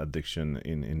about addiction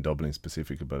in Dublin,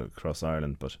 specifically, but across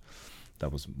Ireland. But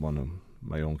that was one of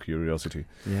my own curiosity.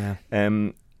 Yeah.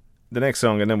 The next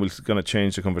song, and then we're going to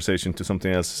change the conversation to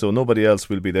something else. So Nobody Else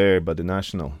Will Be There by The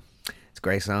National. It's a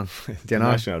great song. Do The you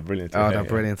know? National, brilliant. Oh, they're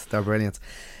brilliant. They're brilliant.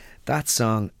 That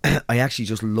song, I actually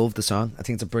just love the song. I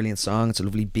think it's a brilliant song. It's a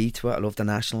lovely beat to it. I love The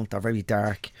National. They're very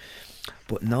dark.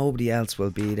 But Nobody Else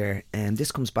Will Be There. And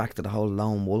this comes back to the whole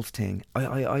lone wolf thing.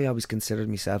 I always considered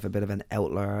myself a bit of an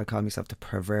outlier. I call myself the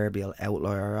proverbial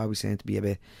outlier. I always seem to be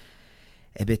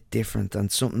a bit different,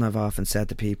 and something I've often said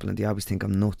to people, and they always think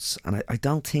I'm nuts, and I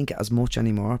don't think it as much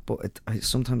anymore, but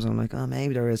sometimes I'm like, oh,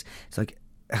 maybe there is. It's like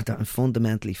that I'm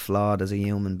fundamentally flawed as a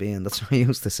human being. That's what I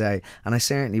used to say, and I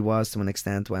certainly was to an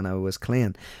extent when I was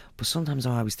clean, but sometimes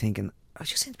I'm always thinking I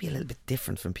just seem to be a little bit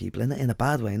different from people, in a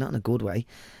bad way, not in a good way,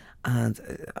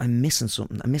 and I'm missing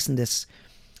something. I'm missing this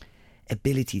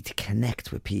ability to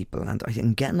connect with people, and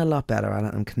I'm getting a lot better at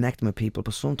it. I'm connecting with people,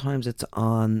 but sometimes it's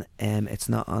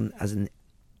not on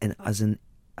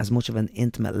as much of an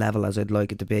intimate level as I'd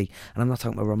like it to be. And I'm not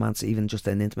talking about romance, even just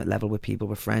an intimate level with people,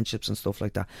 with friendships and stuff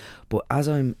like that. But as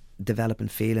I'm developing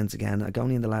feelings again, like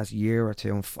only in the last year or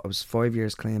two, I was 5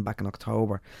 years clean back in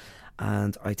October,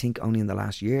 and I think only in the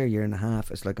last year and a half,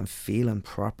 it's like I'm feeling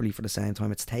properly for the same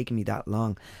time. It's taken me that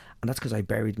long, and that's because I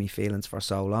buried my feelings for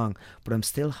so long. But I'm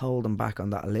still holding back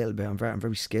on that a little bit. I'm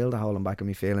very skilled at holding back on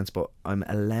my feelings, but I'm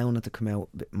allowing it to come out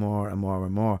a bit more and more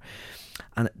and more.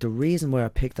 And the reason why I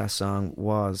picked that song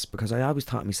was because I always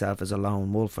thought myself as a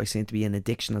lone wolf. I seemed to be in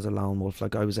addiction as a lone wolf.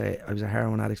 Like I was a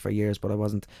heroin addict for years, but I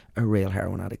wasn't a real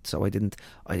heroin addict. So I didn't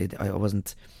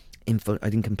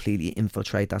completely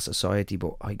infiltrate that society,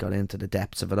 but I got into the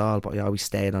depths of it all. But I always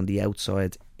stayed on the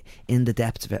outside, in the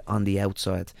depths of it, on the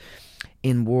outside.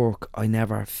 In work, I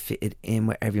never fitted in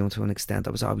with everyone to an extent.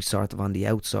 I was always sort of on the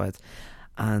outside.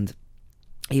 And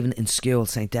even in school,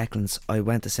 St. Declan's, I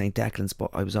went to St. Declan's, but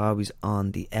I was always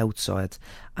on the outside.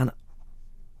 And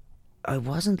I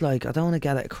wasn't like, I don't want to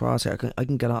get it across here. I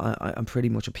can get on, I'm pretty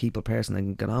much a people person. I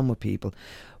can get on with people,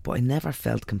 but I never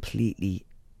felt completely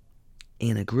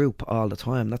in a group all the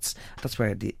time. That's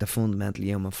where the fundamental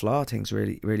human flaw things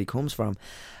really comes from.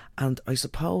 And I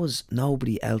suppose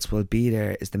Nobody Else Will Be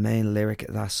There is the main lyric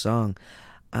of that song.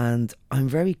 And I'm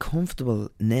very comfortable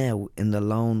now in the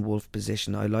lone wolf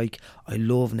position. I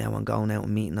love now I'm going out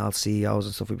and meeting all CEOs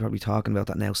and stuff. We're probably talking about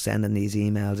that now, sending these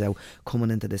emails out, coming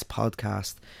into this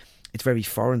podcast. It's very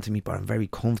foreign to me, but I'm very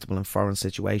comfortable in foreign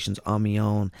situations on my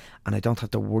own, and I don't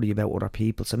have to worry about other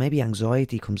people. So maybe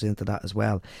anxiety comes into that as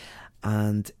well.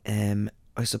 And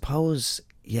I suppose,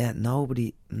 yeah,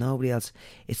 nobody else.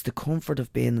 It's the comfort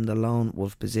of being in the lone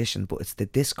wolf position, but it's the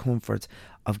discomfort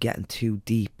of getting too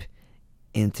deep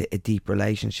into a deep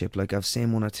relationship. Like I've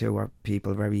seen one or two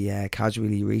people very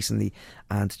casually recently,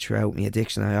 and throughout my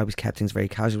addiction I always kept things very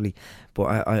casually,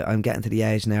 but I'm getting to the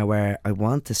age now where I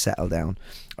want to settle down.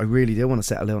 I really do want to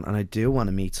settle down, and I do want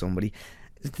to meet somebody.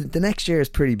 The next year is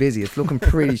pretty busy. It's looking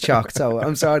pretty chocked. So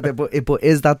I'm sorry, but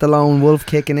is that the lone wolf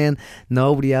kicking in?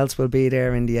 Nobody else will be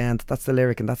there in the end. That's the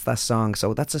lyric, and that's that song.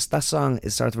 So that song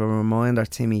is sort of a reminder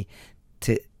to me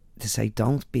to say,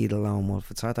 don't be the lone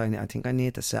wolf. It's hard. I think I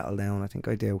need to settle down. I think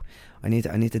I do. I need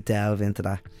to delve into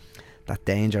that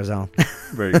danger zone.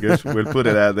 Very good. We'll put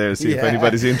it out there, see if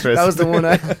anybody's interested. That was the one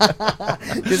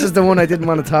this is the one I didn't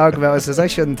want to talk about. I says I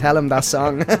shouldn't tell him that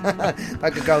song.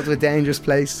 I could go to a dangerous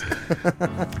place.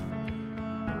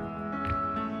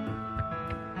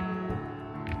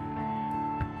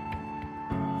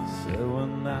 So we're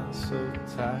not so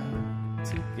tied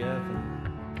together.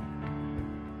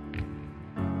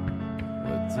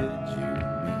 What did you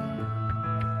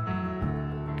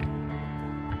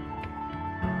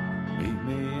meet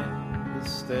me in the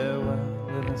stairwell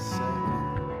in a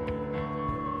second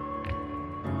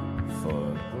for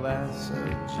a glass of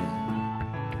gin?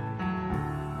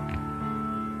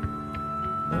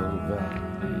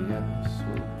 Nobody else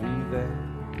will be there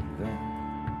then.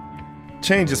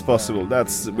 Change is possible.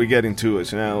 We're getting to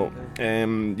it now.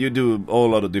 You do a whole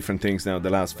lot of different things now. The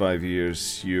last 5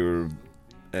 years, you're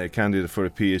a candidate for a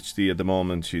PhD at the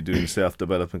moment. You're doing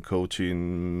self-development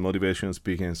coaching, motivational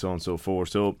speaking, and so on and so forth.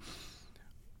 So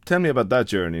tell me about that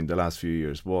journey in the last few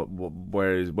years.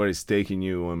 Where is taking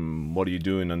you, and what are you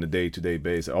doing on a day-to-day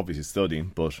basis? Obviously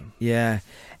studying, but Yeah.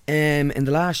 In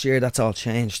the last year, that's all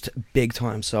changed big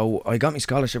time. So I got my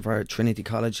scholarship for Trinity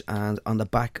College, and on the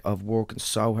back of working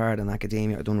so hard in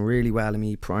academia, I've done really well in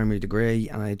my primary degree,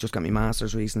 and I just got my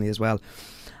master's recently as well.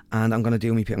 And I'm going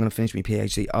to finish my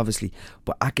PhD, obviously.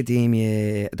 But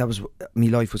academia, that was, my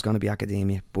life was going to be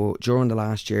academia. But during the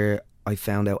last year, I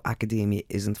found out academia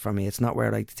isn't for me. It's not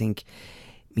where I think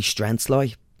my strengths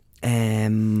lie.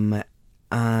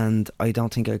 And I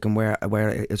don't think I can where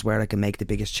I can make the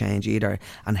biggest change either,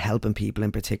 and helping people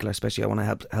in particular, especially I want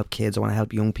to help kids, I want to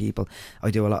help young people.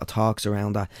 I do a lot of talks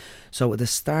around that. So at the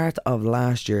start of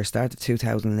last year, start of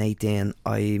 2018,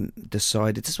 I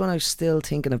decided, this is when I was still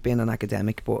thinking of being an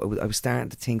academic, but I was starting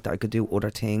to think that I could do other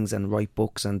things and write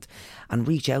books and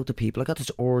reach out to people. I got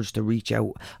this urge to reach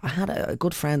out. I had a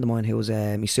good friend of mine who was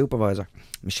my supervisor,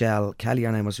 Michelle Kelly,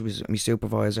 her name was my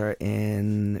supervisor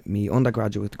in my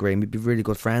undergraduate degree, and we'd be really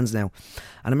good friends now.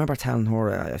 And I remember telling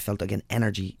her I felt like an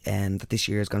energy, that this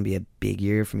year is going to be a big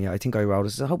year for me. I think I wrote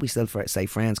it, I hope we still stay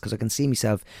friends, because I can see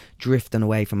myself drifting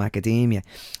away from academia.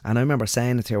 And I remember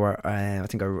saying it to her, I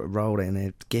think I wrote it in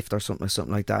a gift or something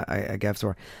like that I gave to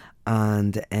her.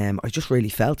 And I just really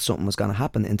felt something was going to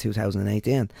happen in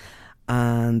 2018.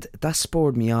 And that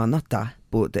spurred me on, not that,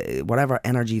 but whatever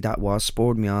energy that was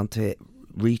spurred me on to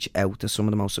reach out to some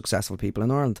of the most successful people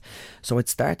in Ireland. So I'd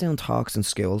start doing talks in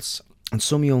schools, and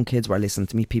some young kids were listening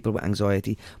to me, people with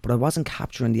anxiety, but I wasn't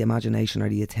capturing the imagination or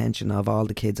the attention of all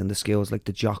the kids in the schools, like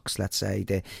the jocks, let's say,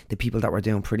 the people that were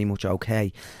doing pretty much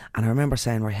okay. And I remember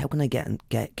saying, right, how can I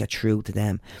get through to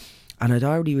them? And I'd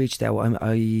already reached out.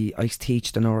 I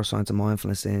teach the neuroscience and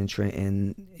mindfulness in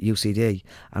UCD,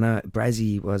 and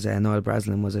Niall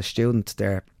Breslin was a student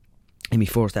there in my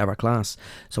first ever class.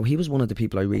 So he was one of the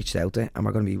people I reached out to, and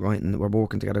we're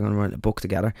working together, going to write a book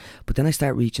together. But then I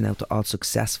started reaching out to all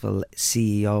successful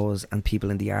CEOs and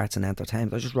people in the arts and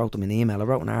entertainment. I just wrote them an email. I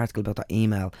wrote an article about that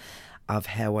email of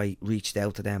how I reached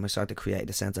out to them. I started to create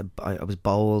a sense of, I was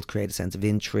bold, create a sense of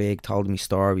intrigue, told them my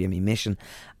story and my mission,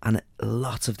 and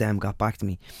lots of them got back to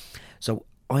me. So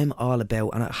I'm all about,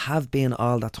 and I have been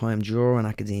all that time during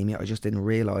academia, I just didn't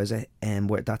realise it, and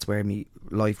that's where my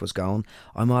life was going.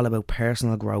 I'm all about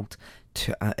personal growth,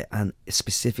 and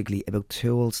specifically about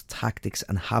tools, tactics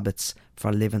and habits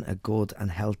for living a good and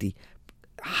healthy,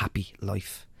 happy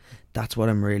life. That's what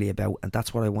I'm really about, and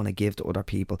that's what I want to give to other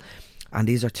people. And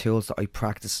these are tools that I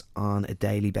practice on a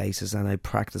daily basis, and I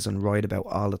practice and write about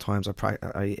all the time. So they're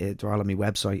all on my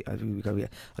website.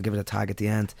 I'll give it a tag at the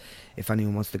end if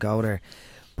anyone wants to go there.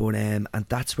 But and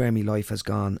that's where my life has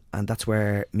gone, and that's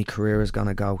where my career is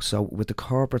gonna go. So with the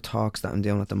corporate talks that I'm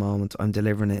doing at the moment, I'm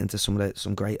delivering it into some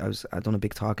great. I done a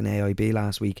big talk in AIB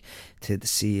last week to the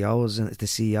CEOs, and the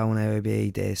CEO in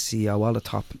AIB, the CEO, all the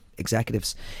top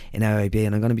executives in AIB,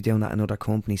 and I'm going to be doing that in other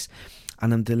companies.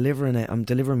 And I'm delivering it. I'm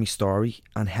delivering my story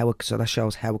and so that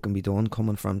shows how it can be done,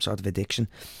 coming from sort of addiction.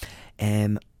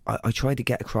 I try to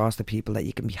get across to people that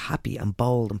you can be happy and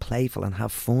bold and playful and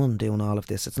have fun doing all of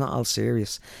this. It's not all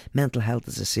serious. Mental health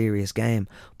is a serious game,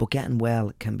 but getting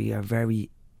well can be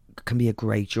a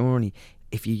great journey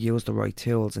if you use the right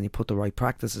tools and you put the right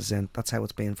practices in. That's how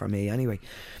it's been for me anyway.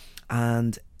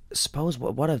 And suppose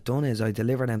what I've done is I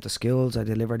deliver them to schools, I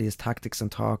deliver these tactics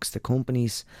and talks to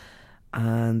companies,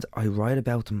 and I write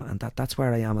about them, and that's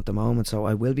where I am at the moment. So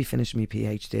I will be finishing my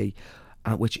PhD,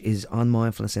 which is on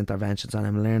mindfulness interventions, and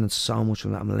I'm learning so much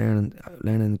from that. I'm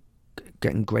learning,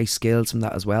 getting great skills from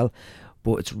that as well.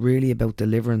 But it's really about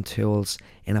delivering tools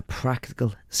in a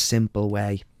practical, simple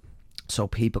way, so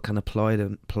people can apply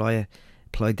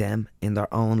them in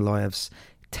their own lives.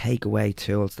 Take away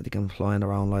tools that they can apply in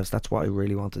their own lives. That's what I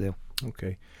really want to do.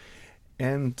 Okay.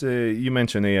 And you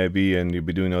mentioned AIB, and you'll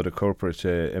be doing other corporate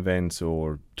events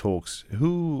or talks.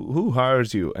 Who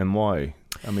hires you and why?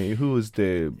 I mean, who is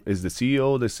the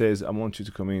CEO that says, I want you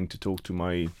to come in to talk to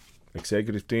my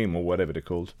executive team, or whatever they're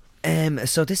called?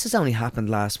 So this has only happened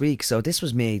last week. So this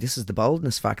was me. This is the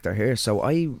boldness factor here. So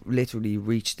I literally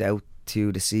reached out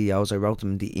to the CEOs. I wrote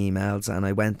them the emails, and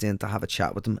I went in to have a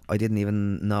chat with them. I didn't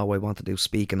even know I wanted to do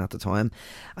speaking at the time,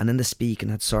 and then the speaking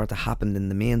had sort of happened in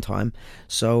the meantime.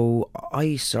 So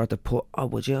I sort of put, I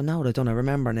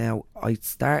remember now, I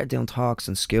started doing talks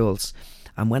in schools.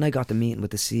 And when I got the meeting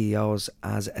with the CEOs,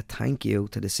 as a thank you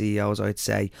to the CEOs, I'd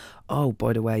say, oh,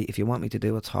 by the way, if you want me to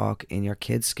do a talk in your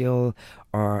kids' school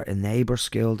or a neighbour's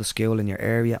school, the school in your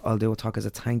area, I'll do a talk as a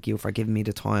thank you for giving me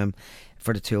the time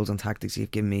for the tools and tactics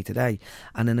you've given me today.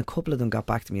 And then a couple of them got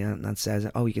back to me and says,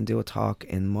 oh, you can do a talk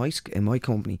in my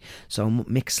company. So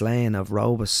Mick Slane of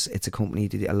Robus, it's a company,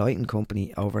 a lighting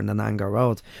company over in the Nangar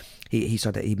Road. He's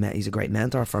a great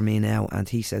mentor for me now, and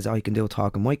he says, oh, you can do a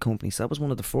talk in my company. So that was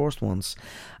one of the first ones.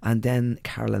 And then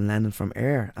Carolyn Lennon from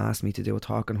Air asked me to do a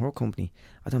talk in her company.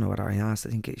 I don't know what I asked. I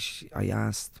think I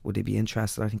asked, would they be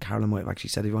interested? I think Carolyn might have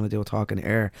actually said, if you want to do a talk in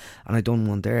Air, and I done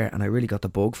one there, and I really got the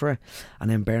bug for it. And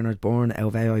then Bernard Byrne out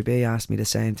of AIB asked me the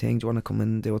same thing, do you want to come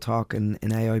and do a talk in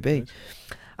AIB? Right.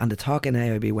 And the talk in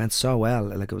AIB went so well,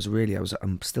 like it was really,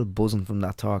 I'm still buzzing from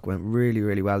that talk. It went really,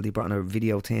 really well. They brought in a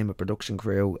video team, a production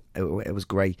crew. It was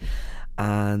great.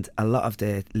 And a lot of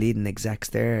the leading execs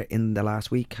there in the last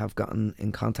week have gotten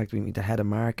in contact with me, the head of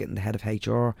market and the head of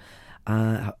HR,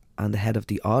 and the head of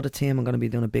the audit team. I'm going to be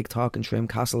doing a big talk in Trim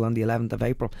Castle on the 11th of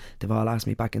April. They've all asked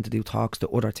me back in to do talks to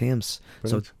other teams.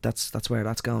 Brilliant. So that's where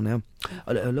that's going now.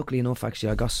 Luckily enough,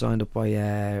 actually, I got signed up by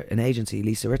an agency,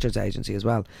 Lisa Richards' agency as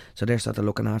well. So they're sort of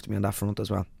looking after me on that front as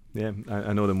well. Yeah,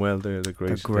 I know them well. They're great.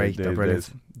 They're great. They're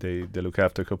brilliant. They look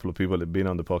after a couple of people that have been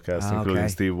on the podcast, including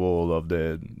Steve Wall of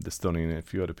the Stunning and a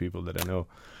few other people that I know.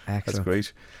 Excellent. That's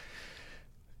great.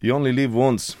 You only live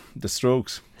once. The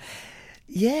Strokes.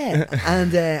 Yeah,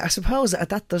 and I suppose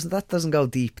that doesn't go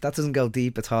deep. That doesn't go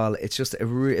deep at all. It's just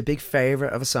a big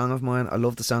favourite of a song of mine. I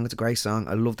love the song. It's a great song.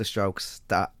 I love the Strokes.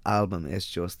 That album is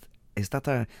just... Is that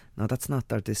their... No, that's not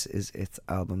their... This is its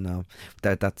album now.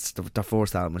 That's their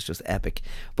first album is just epic.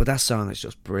 But that song is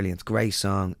just brilliant. Great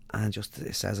song. And just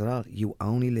it says it all. You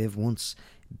only live once.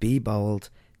 Be bold.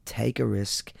 Take a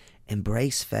risk.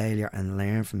 Embrace failure and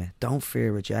learn from it. Don't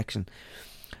fear rejection.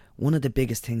 One of the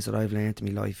biggest things that I've learned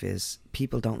in my life is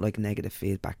people don't like negative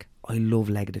feedback. I love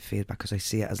negative feedback because I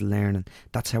see it as learning.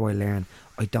 That's how I learn.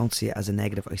 I don't see it as a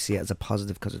negative. I see it as a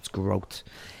positive because it's growth.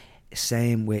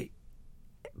 Same with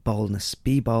boldness.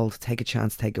 Be bold. Take a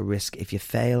chance. Take a risk. If you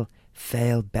fail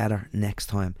better next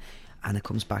time. And it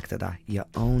comes back to that. You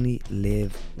only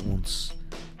live once.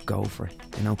 Go for it.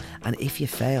 And if you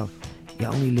fail, you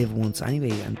only live once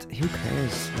anyway, and who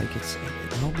cares?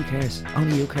 Like nobody cares.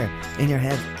 Only you care. In your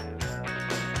head.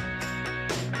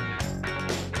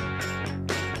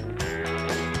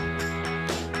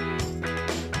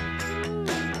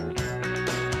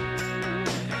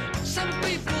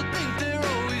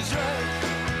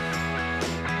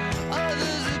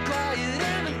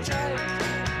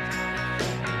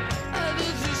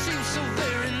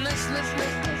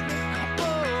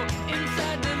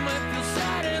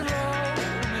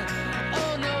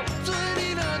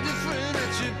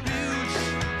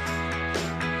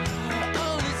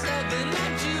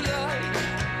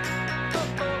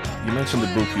 You mentioned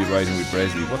the book you're writing with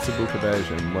Bresley. What's the book about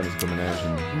and when it's coming out?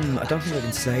 I don't think I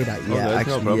can say that yet. Okay,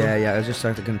 actually, no yeah. I was just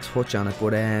starting to touch on it,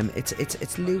 but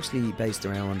it's loosely based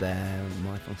around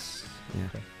mindfulness.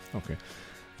 Yeah. Okay.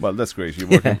 Well, that's great. You're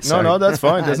working. No, that's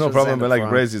fine. There's no problem. But like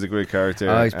Bresley's a great character.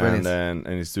 Oh, he's brilliant. And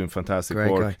he's doing fantastic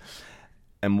great work. Guy.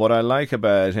 And what I like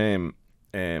about him,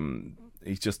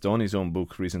 he's just done his own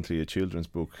book recently, a children's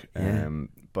book.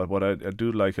 But what I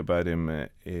do like about him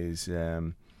is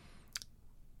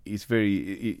he's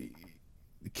very...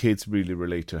 kids really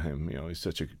relate to him. He's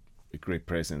such a great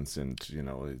presence, and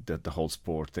the whole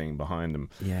sport thing behind him.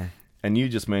 Yeah. And you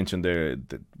just mentioned there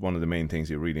that one of the main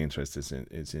things you're really interested in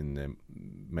is in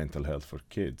mental health for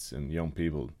kids and young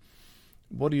people.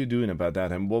 What are you doing about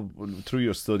that? And through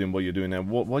your study and what you're doing now,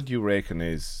 what do you reckon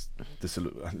is the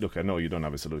solution? Look, I know you don't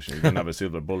have a solution, you don't have a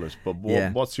silver bullet, but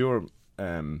what's your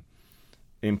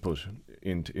input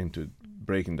into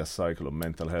breaking the cycle of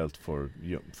mental health for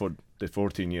the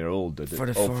 14-year-old that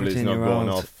hopefully is not going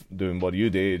off doing what you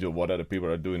did or what other people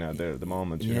are doing out there at the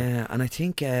moment? Yeah, and I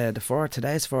think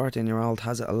today's 14-year-old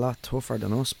has it a lot tougher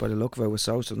than us by the look of it with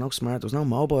social. There was no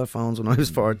mobile phones when I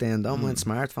was 14. Don't mind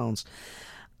smartphones.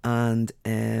 And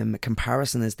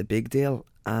comparison is the big deal,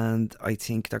 and I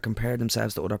think they're comparing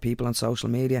themselves to other people on social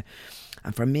media.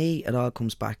 And for me, it all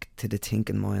comes back to the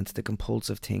thinking mind, the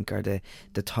compulsive thinker, the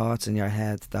thoughts in your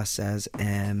head that says,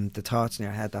 the thoughts in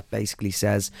your head that basically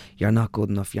says you're not good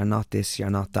enough, you're not this, you're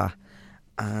not that,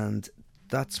 and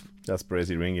that's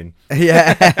Brazy ringing.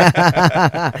 Yeah.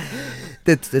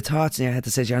 the thoughts in your head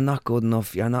that says you're not good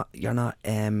enough, you're not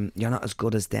as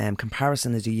good as them.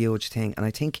 Comparison is a huge thing, and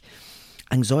I think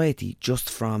anxiety just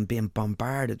from being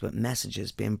bombarded with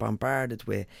messages, being bombarded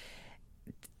with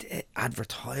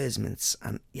advertisements,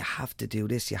 and you have to do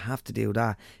this, you have to do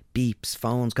that, beeps,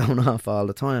 phones going off all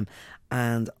the time,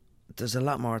 and there's a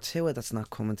lot more to it that's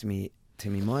not coming to me to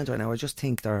my mind right now. I just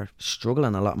think they're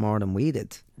struggling a lot more than we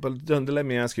did. But then let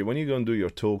me ask you, when you go and do your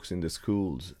talks in the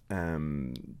schools,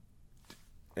 and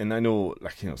I know,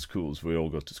 like, schools, we all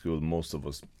go to school, most of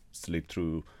us sleep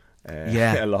through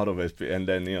a lot of it, and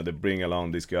then they bring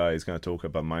along this guy who's going to talk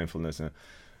about mindfulness. And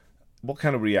what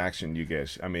kind of reaction do you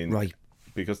get? I mean, right,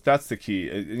 because that's the key.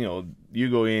 You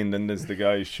go in, then there's the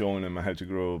guy showing him how to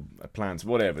grow plants,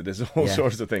 whatever. There's all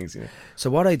sorts of things. So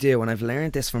what I do, and I've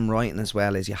learned this from writing as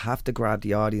well, is you have to grab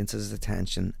the audience's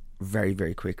attention very,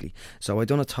 very quickly. So I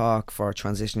done a talk for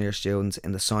transition year students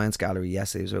in the science gallery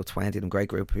yesterday. It was about 20 of them, great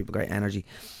group of people, great energy,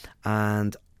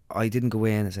 and I didn't go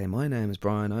in and say, my name is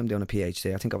Brian, I'm doing a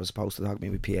PhD. I think I was supposed to talk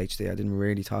about my PhD. I didn't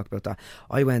really talk about that.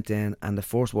 I went in, and the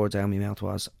first words out of my mouth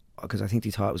was, because I think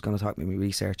he thought I was going to talk about my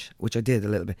research, which I did a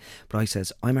little bit, but I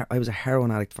says, I was a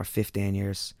heroin addict for 15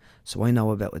 years, so I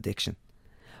know about addiction.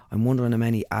 I'm wondering how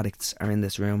many addicts are in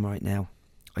this room right now.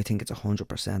 I think it's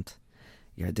 100%.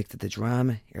 You're addicted to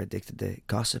drama, you're addicted to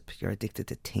gossip, you're addicted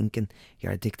to thinking,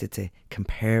 you're addicted to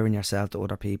comparing yourself to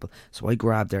other people. So I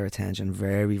grabbed their attention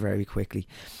very, very quickly.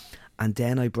 And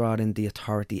then I brought in the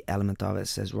authority element of it. It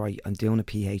says, right, I'm doing a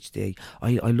PhD.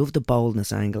 I love the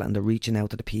boldness angle and the reaching out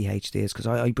to the PhDs, because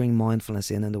I bring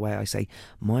mindfulness in the way I say,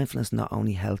 mindfulness not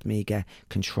only helped me get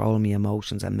control of my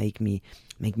emotions and make me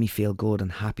feel good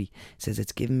and happy. It says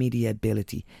it's given me the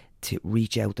ability to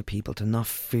reach out to people, to not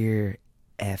fear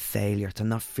failure, to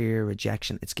not fear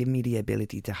rejection. It's given me the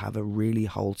ability to have a really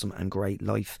wholesome and great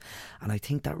life. And I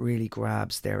think that really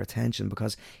grabs their attention,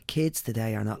 because kids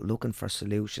today are not looking for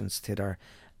solutions to their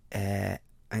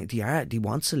they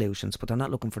want solutions, but they're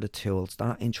not looking for the tools. They're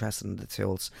not interested in the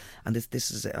tools. And this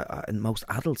is and most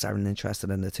adults aren't interested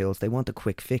in the tools. They want a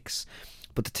quick fix.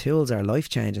 But the tools are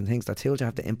life-changing things. They're tools you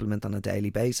have to implement on a daily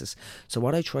basis. So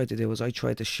what I try to do is I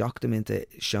try to shock them into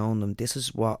showing them, this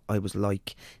is what I was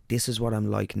like, this is what I'm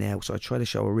like now. So I try to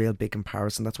show a real big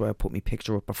comparison. That's why I put my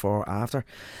picture up before, after.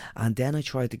 And then I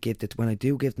try to when I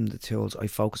do give them the tools, I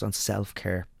focus on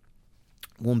self-care.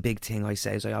 One big thing I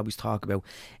say is I always talk about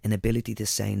an ability to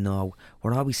say no.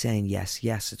 We're always saying yes,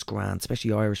 it's grand,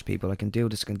 especially Irish people. I can do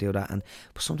this, I can do that,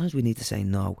 but sometimes we need to say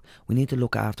no. We need to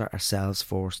look after ourselves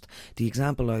first. The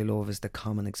example I love is the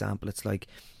common example. It's like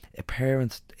a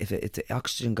parent, if the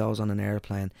oxygen goes on an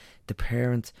airplane, the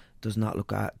parent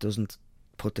doesn't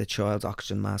put the child's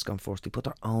oxygen mask on first. They put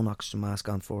their own oxygen mask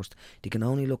on first. They can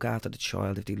only look after the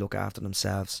child if they look after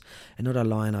themselves. Another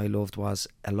line I loved was,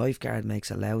 a lifeguard makes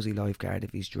a lousy lifeguard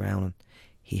if he's drowning.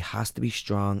 He has to be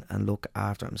strong and look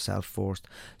after himself first.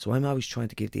 So I'm always trying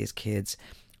to give these kids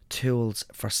tools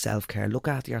for self-care. Look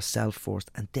after yourself first,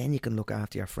 and then you can look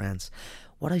after your friends.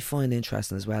 What I find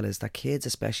interesting as well is that kids,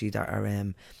 especially that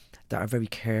are very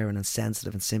caring and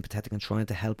sensitive and sympathetic and trying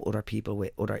to help other people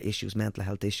with other issues, mental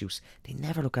health issues, they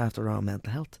never look after their own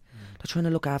mental health. They're trying to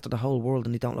look after the whole world,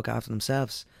 and they don't look after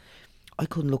themselves. I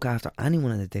couldn't look after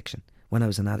anyone in addiction when I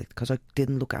was an addict, because I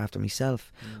didn't look after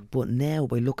myself. But now,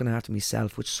 by looking after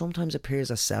myself, which sometimes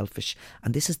appears as selfish,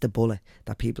 and this is the bullet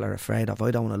that people are afraid of,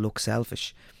 I don't want to look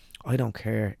selfish. I don't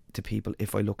care to people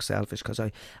if I look selfish,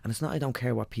 and it's not I don't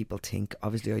care what people think.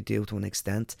 Obviously I do to an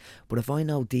extent, but if I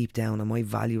know deep down and my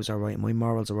values are right and my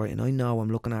morals are right, and I know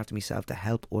I'm looking after myself to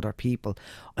help other people,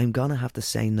 I'm gonna have to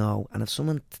say no. And if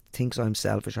someone thinks I'm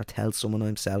selfish or tells someone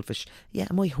I'm selfish, yeah,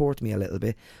 it might hurt me a little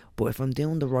bit, but if I'm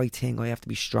doing the right thing, I have to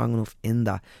be strong enough in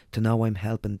that to know I'm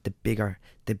helping the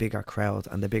bigger crowd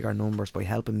and the bigger numbers by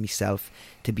helping myself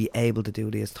to be able to do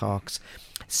these talks.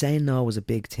 Saying no is a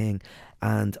big thing,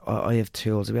 and I have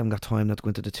tools. We haven't got time now to go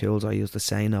into the tools I use to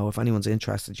say no. If anyone's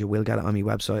interested, you will get it on my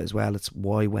website as well. It's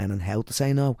why, when and how to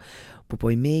say no. But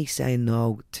by me saying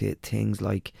no to things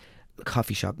like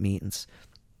coffee shop meetings,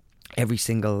 every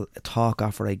single talk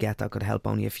offer I get that could help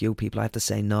only a few people, I have to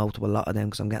say no to a lot of them,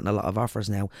 because I'm getting a lot of offers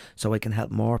now so I can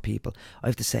help more people. I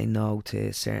have to say no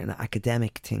to certain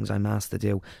academic things I'm asked to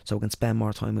do so I can spend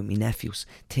more time with my nephews,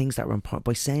 things that are important.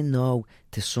 By saying no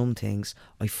to some things,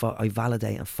 I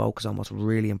validate and focus on what's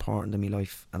really important in my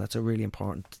life, and that's a really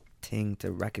important thing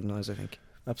to recognise, I think.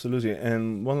 Absolutely.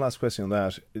 And one last question on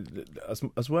that,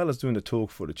 as well as doing the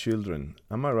talk for the children,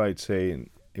 am I right saying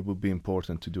it would be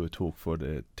important to do a talk for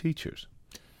the teachers?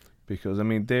 Because I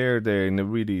mean they're in a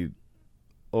really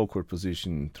awkward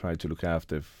position trying to look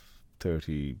after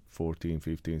 30, 14,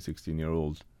 15,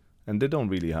 16-year-old, and they don't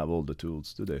really have all the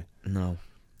tools, do they? No.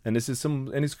 And is there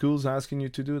any schools asking you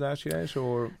to do that yet,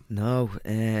 or? No,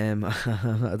 I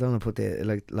don't want to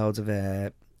put loads of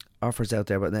offers out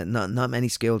there, but not many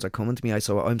schools are coming to me.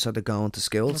 So I'm sort of going to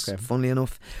schools, funnily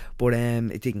enough, but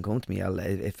it didn't come to me.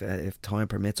 If time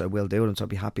permits, I will do them, so I'll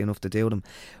be happy enough to do them.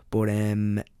 But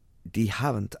They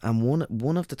haven't. And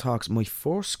one of the talks, my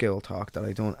first school talk that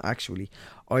I done, actually,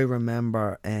 I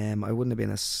remember, I wouldn't have been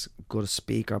as good a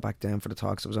speaker back then for the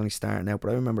talks. I was only starting out,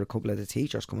 but I remember a couple of the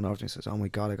teachers coming over to me and says, "Oh my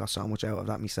God, I got so much out of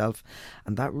that myself."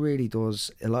 And that really does,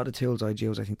 a lot of tools I'd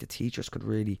use, I think the teachers could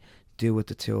really do with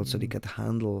the tools so they could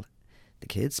handle the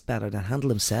kids better, than handle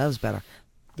themselves better.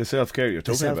 The self-care you're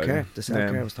talking about. The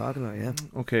self-care I was talking about, yeah.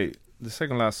 Okay, the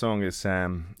second last song is I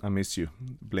Miss You,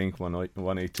 Blink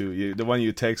 182. The one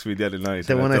you text me the other night.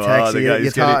 The one I texted you,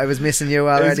 you thought I was missing you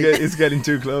already. It's getting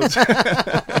too close.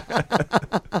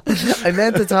 I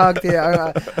meant to talk to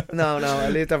you. No,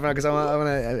 I'll leave that for now because I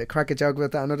want to crack a joke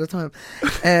about that another time.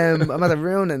 I'm at the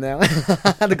ruining now.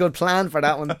 I had a good plan for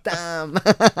that one. Damn.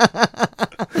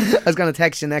 I was going to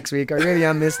text you next week. I really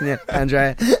am missing you,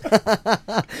 Andrea.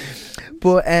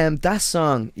 But that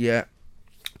song, yeah,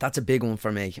 that's a big one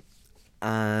for me.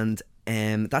 And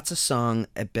that's a song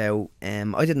about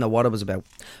I didn't know what it was about,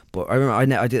 but I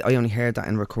remember I only heard that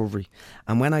in recovery,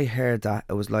 and when I heard that,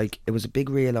 it was a big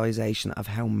realisation of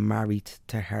how married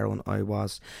to heroin I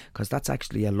was, because that's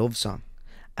actually a love song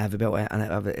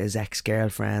of his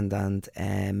ex-girlfriend,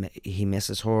 and he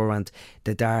misses her, and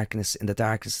in the darkness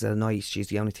of the night she's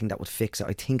the only thing that would fix it.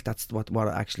 I think that's what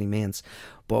it actually means.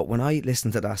 But when I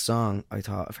listened to that song, I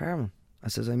thought of heroin. I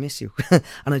says, I miss you.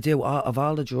 And I do. Of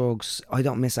all the drugs, I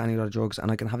don't miss any of the drugs,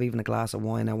 and I can have even a glass of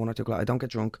wine now, 1 or 2 glasses. I don't get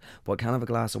drunk, but I can have a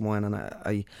glass of wine, and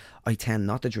I tend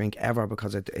not to drink ever,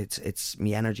 because it's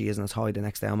my energy isn't as high the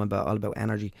next day. I'm all about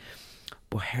energy.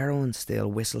 But heroin still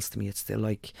whistles to me. It's still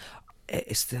like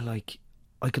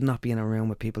I could not be in a room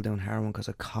with people doing heroin, because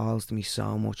it calls to me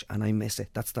so much, and I miss it.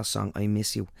 That's that song, I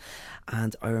Miss You.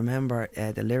 And I remember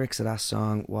the lyrics of that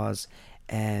song was,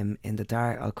 in the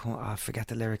dark, I forget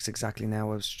the lyrics exactly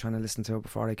now. I was trying to listen to it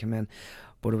before I came in,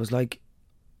 but it was like,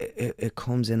 it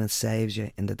comes in and saves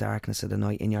you in the darkness of the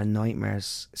night, in your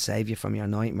nightmares, save you from your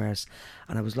nightmares.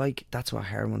 And I was like, that's what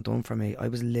heroin done for me. I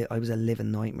was a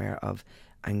living nightmare of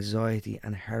anxiety,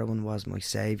 and heroin was my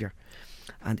saviour.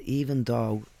 And even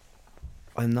though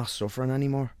I'm not suffering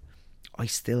anymore, I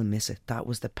still miss it. That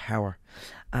was the power.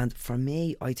 And for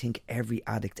me, I think every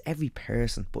addict, every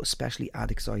person, but especially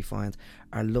addicts, I find,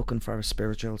 are looking for a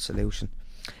spiritual solution.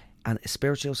 And a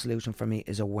spiritual solution for me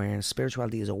is awareness.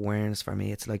 Spirituality is awareness for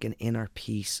me. It's like an inner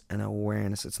peace and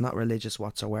awareness. It's not religious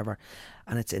whatsoever.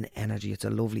 And it's an energy. It's a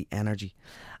lovely energy.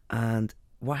 And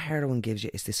what heroin gives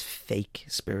you is this fake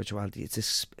spirituality. It's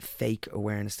this fake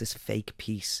awareness, this fake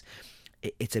peace.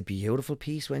 It's a beautiful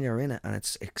piece when you're in it, and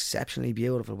it's exceptionally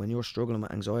beautiful when you're struggling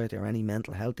with anxiety or any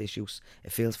mental health issues.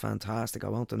 It feels fantastic, I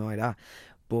won't deny that,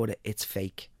 but it's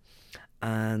fake.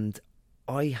 And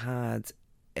I had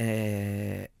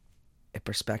a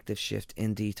perspective shift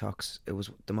in detox. It was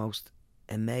the most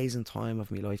amazing time of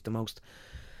my life. It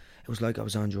was like I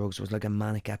was on drugs. It was like a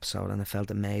manic episode, and it felt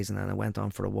amazing, and it went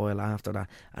on for a while after that.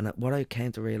 And what I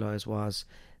came to realise was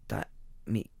that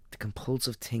the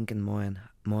compulsive thinking mind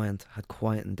had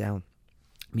quietened down.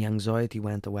 My anxiety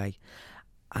went away,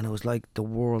 and it was like the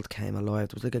world came alive.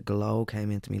 It was like a glow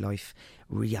came into my life.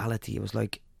 Reality. It was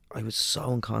like I was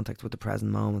so in contact with the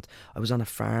present moment. I was on a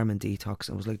farm in detox,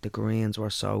 and it was like the greens were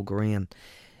so green.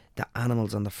 The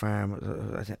animals on the farm,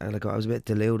 I was a bit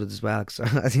deluded as well, because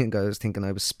I think I was thinking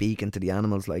I was speaking to the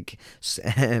animals like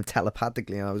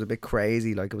telepathically, and I was a bit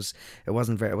crazy. Like it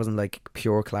wasn't like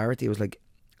pure clarity. It was like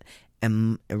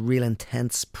a real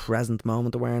intense present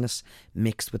moment awareness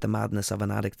mixed with the madness of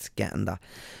an addict getting that.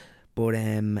 But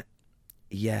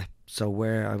yeah, so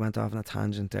where I went off on a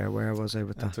tangent there. Where was I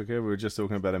with that? That's okay, we were just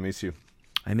talking about I Miss You.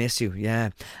 I miss you, yeah.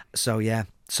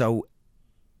 So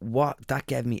what that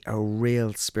gave me a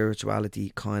real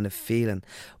spirituality kind of feeling,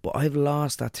 but I've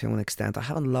lost that to an extent. I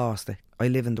haven't lost it. I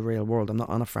live in the real world. I'm not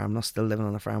on a farm. I'm not still living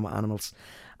on a farm with animals.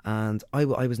 And I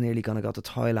was nearly going to go to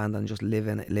Thailand and just live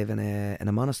in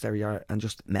a monastery and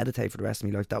just meditate for the rest of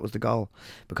my life. That was the goal,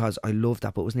 because I loved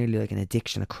that, but it was nearly like an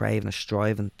addiction, a craving, a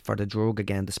striving for the drug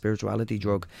again, the spirituality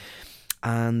drug.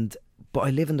 But I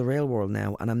live in the real world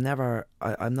now, and I'm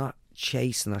not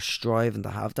chasing or striving to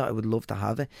have that. I would love to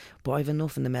have it, but I have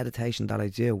enough in the meditation that I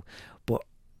do. But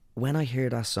when I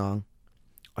hear that song,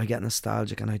 I get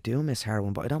nostalgic, and I do miss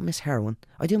heroin, but I don't miss heroin.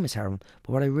 I do miss heroin,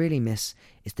 but what I really miss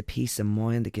is the peace of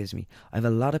mind it gives me. I have a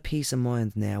lot of peace of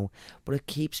mind now, but it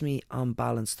keeps me on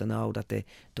balance to know that the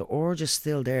urge is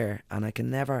still there, and I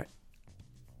can never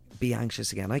be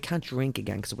anxious again. I can't drink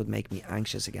again because it would make me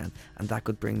anxious again, and that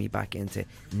could bring me back into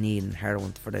needing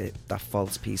heroin for that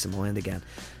false peace of mind again.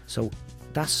 So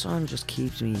that song just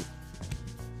keeps me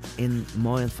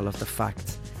mindful of the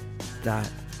fact that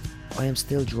I am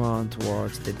still drawn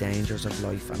towards the dangers of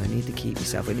life, and I need to keep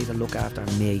myself, I need to look after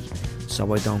me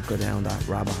so I don't go down that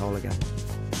rabbit hole again.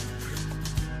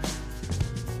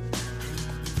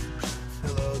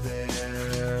 Hello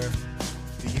there,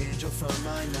 the angel from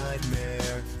my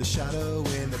nightmare, the shadow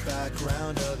in the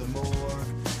background of the morgue,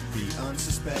 the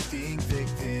unsuspecting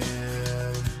victim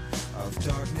of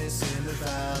darkness in the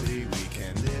valley. We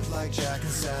can live like Jack and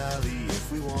Sally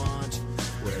if we want,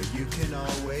 where you can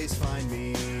always find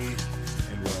me.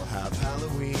 And we'll have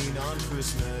Halloween on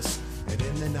Christmas, and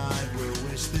in the night we'll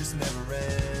wish this never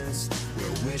ends.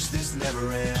 We'll wish this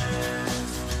never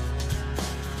ends.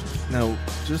 Now,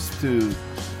 just to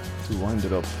wind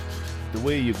it up, the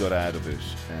way you got out of it,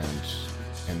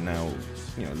 and now,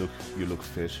 you know, you look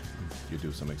fit. You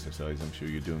do some exercise. I'm sure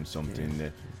you're doing something. Yeah.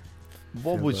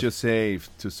 What Feel would good. you say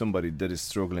to somebody that is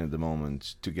struggling at the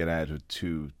moment to get out of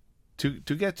to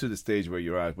get to the stage where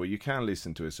you're at, where you can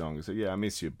listen to a song and say, yeah, I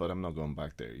miss you, but I'm not going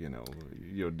back there. You know,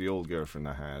 you're the old girlfriend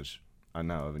I had. I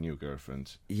now have a new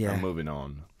girlfriend. Yeah. I'm moving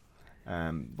on.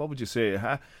 What would you say?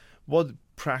 What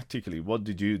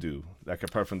did you do? Like,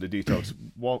 apart from the detox,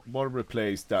 what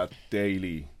replaced that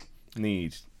daily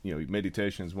need? You know,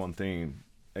 meditation is one thing.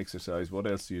 Exercise. What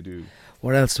else do you do?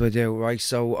 What else do I do? Right,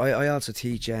 so I also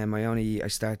teach. I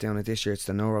start down it this year. It's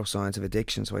the neuroscience of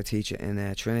addiction. So I teach it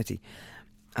in Trinity,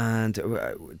 and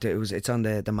it's on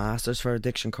the Masters for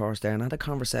Addiction course there. And I had a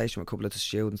conversation with a couple of the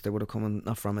students. They would have come in,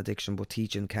 not from addiction, but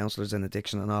teaching counsellors in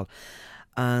addiction and all.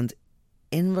 And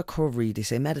in recovery, they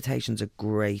say meditation's a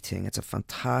great thing. It's a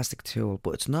fantastic tool,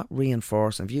 but it's not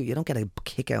reinforcing. You don't get a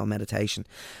kick out of meditation.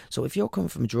 So if you're coming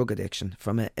from drug addiction,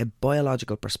 from a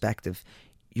biological perspective,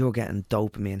 you're getting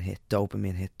dopamine hit.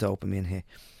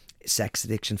 Sex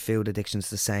addiction, food addiction is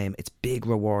the same. It's big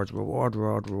rewards, reward,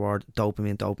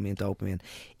 dopamine.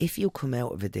 If you come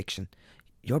out of addiction,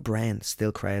 your brain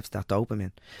still craves that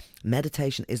dopamine.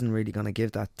 Meditation isn't really going to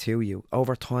give that to you.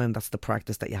 Over time, that's the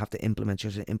practice that you have to implement. You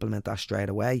should implement that straight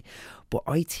away. But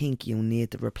I think you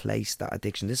need to replace that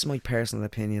addiction. This is my personal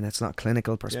opinion. It's not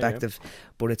clinical perspective,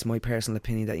 but it's my personal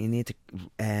opinion that you need to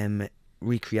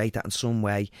recreate that in some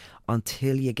way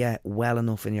until you get well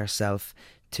enough in yourself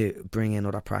to bring in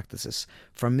other practices.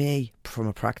 For me, from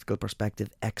a practical perspective,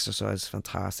 exercise is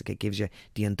fantastic. It gives you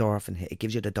the endorphin hit, it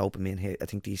gives you the dopamine hit. I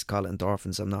think these call it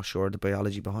endorphins. I'm not sure the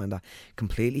biology behind that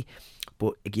completely,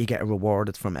 but you get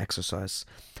rewarded from exercise.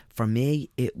 For me,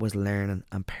 it was learning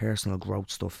and personal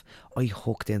growth stuff. I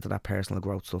hooked into that personal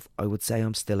growth stuff. I would say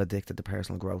I'm still addicted to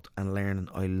personal growth and learning.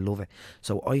 I love it.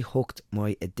 So I hooked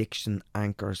my addiction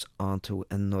anchors onto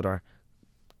another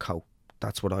coat.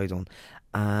 That's what I done,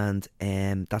 and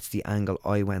that's the angle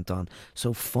I went on.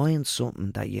 So find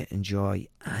something that you enjoy,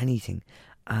 anything,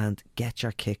 and get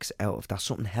your kicks out of that.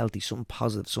 Something healthy, something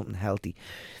positive, something healthy.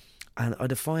 And I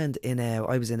defined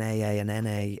I was in AA and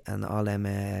NA and all them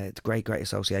great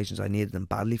associations. I needed them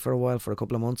badly for a while, for a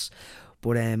couple of months,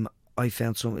 but I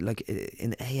found something like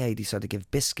in AA they sort of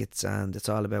give biscuits, and it's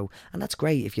all about, and that's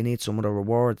great if you need some other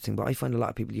reward thing, but I find a lot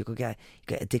of people, you get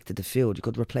addicted to food. You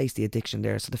could replace the addiction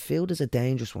there. So the food is a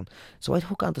dangerous one. So I'd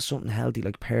hook onto something healthy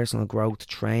like personal growth,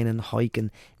 training,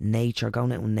 hiking, nature,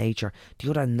 going out in nature,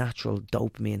 the other natural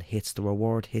dopamine hits, the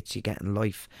reward hits you get in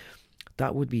life.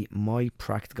 That would be my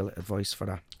practical advice for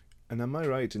that. And am I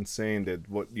right in saying that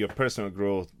what your personal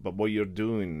growth, but what you're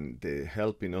doing, the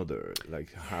helping other,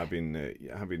 like having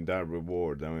that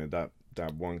reward, I mean that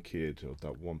one kid or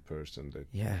that one person that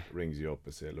rings you up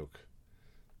and say, look,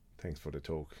 thanks for the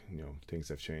talk, you know, things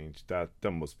have changed. That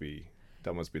must be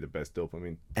the best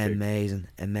dopamine kick. Amazing.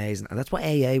 And that's what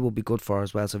AA will be good for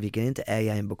as well. So if you get into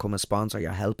AA and become a sponsor,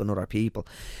 you're helping other people.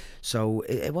 So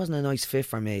it wasn't a nice fit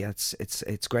for me.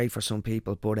 It's great for some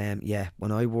people, but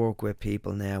when I work with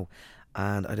people now,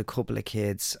 and I had a couple of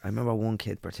kids, I remember one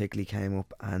kid particularly came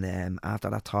up, and after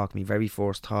that talk, my very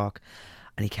first talk,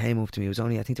 and he came up to me, it was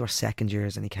only, I think they were second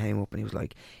years, and he came up and he was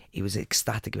like, he was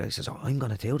ecstatic about it. He says, I'm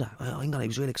going to do that. He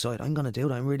was really excited. I'm going to do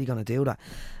that. I'm really going to do that.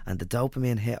 And the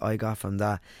dopamine hit I got from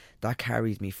that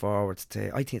carried me forward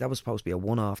to, I think that was supposed to be a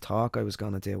one-off talk I was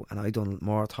going to do, and I done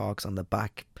more talks on the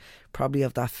back, probably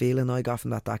of that feeling I got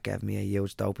from that gave me a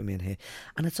huge dopamine hit.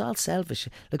 And it's all selfish.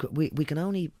 Look, we can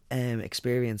only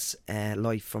experience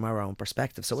life from our own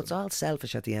perspective, so it's all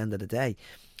selfish at the end of the day.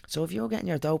 So if you're getting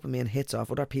your dopamine hits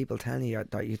off other people telling you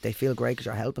that they feel great because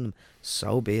you're helping them,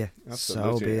 so be it.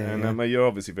 Absolutely. So be it. And you're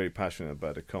obviously very passionate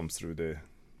about it. Comes through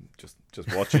just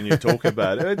watching you talk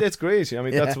about it. That's great. I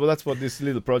mean, that's what this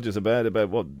little project is about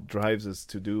what drives us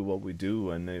to do what we do,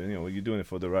 and you're doing it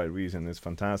for the right reason. It's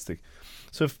fantastic.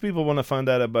 So if people want to find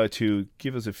out about you,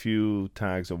 give us a few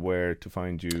tags of where to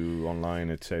find you online,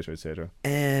 etc., etc.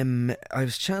 I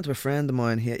was chatting to a friend of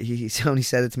mine. He only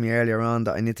said it to me earlier on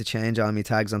that I need to change all my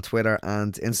tags on Twitter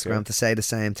and Instagram to say the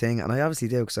same thing, and I obviously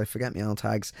do because I forget my own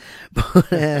tags. But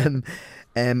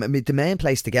the main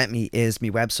place to get me is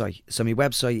my website. So my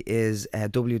website is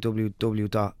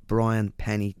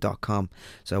www.brianpennie.com.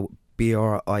 So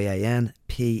BrianPennie,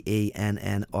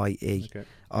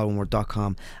 all one word,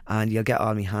 .com, and you'll get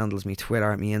all my handles, my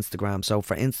Twitter, my Instagram. So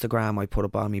for Instagram, I put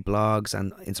up all my blogs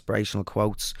and inspirational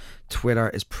quotes. Twitter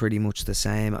is pretty much the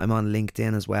same. I'm on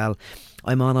LinkedIn as well.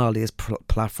 I'm on all these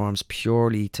platforms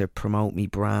purely to promote me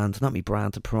brand,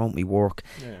 to promote me work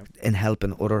in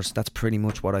helping others. That's pretty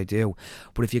much what I do.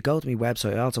 But if you go to my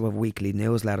website, I also have a weekly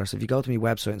newsletter. So if you go to my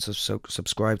website and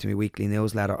subscribe to my weekly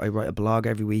newsletter, I write a blog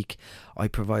every week. I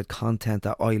provide content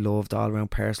that I loved all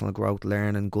around personal growth,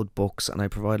 learning, good books, and I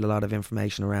provide a lot of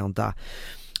information around that.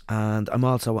 And I'm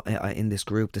also in this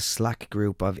group, the Slack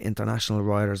group of international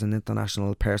writers and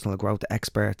international personal growth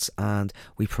experts, and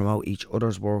we promote each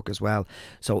other's work as well.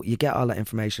 So you get all that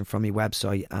information from my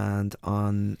website and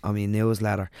on my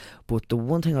newsletter. But the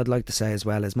one thing I'd like to say as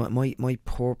well is my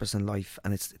purpose in life,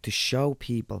 and it's to show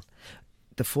people,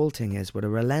 the full thing is, with a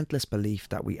relentless belief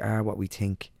that we are what we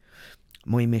think.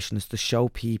 My mission is to show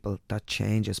people that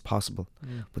change is possible.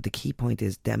 But the key point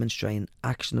is demonstrating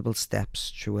actionable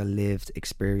steps through a lived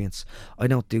experience. I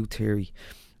don't do theory.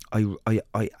 I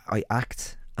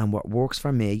act, and what works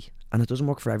for me, and it doesn't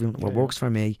work for everyone, what works for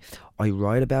me, I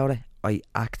write about it, I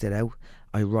act it out,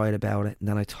 I write about it, and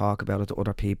then I talk about it to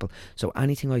other people. So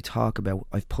anything I talk about,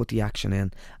 I've put the action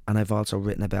in, and I've also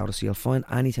written about it. So you'll find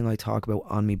anything I talk about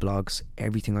on my blogs.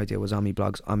 Everything I do is on my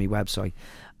blogs, on my website,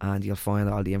 and you'll find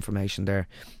all the information there.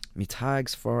 My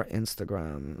tags for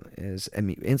Instagram is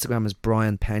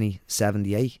Brian Pennie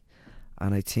 78,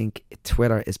 and I think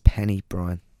Twitter is Pennie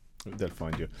Brian. They'll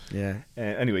find you. Yeah.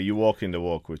 Anyway, you walk in the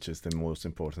walk, which is the most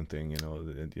important thing. You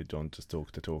don't just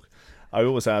talk the talk. I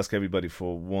always ask everybody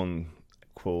for one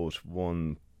quote,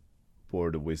 one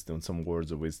word of wisdom, some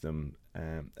words of wisdom,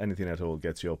 anything at all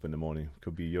gets you up in the morning.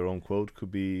 Could be your own quote,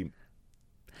 could be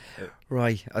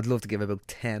right, I'd love to give about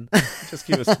 10. Just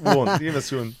give us one. Give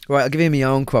us one. Right, I'll give you my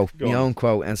own quote. Go on. Own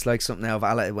quote, and it's like something out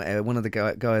of one of the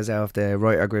guys out of the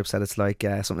writer group said it's like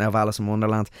something out of Alice in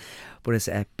Wonderland. But it's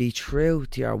be true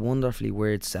to your wonderfully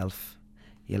weird self.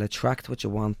 You'll attract what you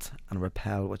want and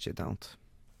repel what you don't.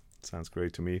 Sounds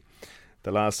great to me.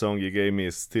 The last song you gave me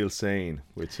is Still Sane,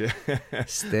 which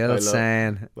Still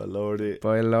Sane by Lordy.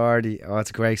 Oh, it's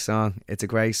a great song. It's a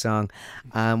great song.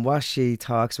 And what she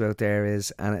talks about there is,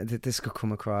 and this could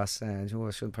come across, I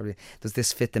should probably, does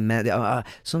this fit the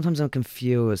sometimes I'm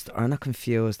confused, or not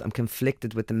confused, I'm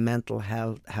conflicted with the mental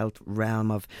health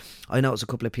realm of, I know there's a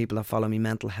couple of people that follow me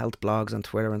mental health blogs on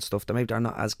Twitter and stuff, that maybe they're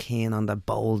not as keen on the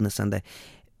boldness and the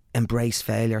embrace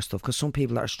failure stuff, because some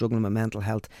people that are struggling with mental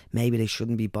health, maybe they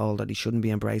shouldn't be bold, or they shouldn't be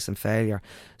embracing failure.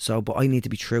 So, but I need to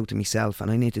be true to myself,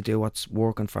 and I need to do what's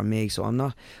working for me. So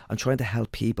I'm trying to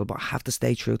help people, but I have to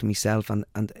stay true to myself,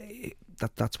 and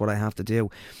that's what I have to do.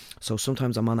 So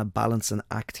sometimes I'm on a balancing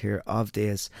act here of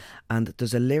this, and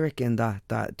there's a lyric in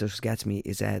that just gets me,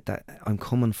 is that I'm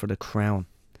coming for the crown,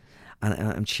 and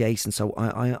I'm chasing. So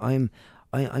I'm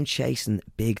chasing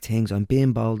big things. I'm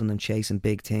being bold and I'm chasing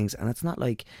big things. And it's not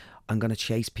like I'm going to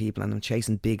chase people and I'm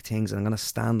chasing big things and I'm going to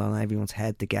stand on everyone's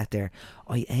head to get there.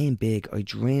 I aim big, I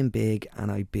dream big,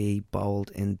 and I be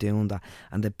bold in doing that.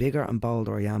 And the bigger and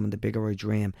bolder I am and the bigger I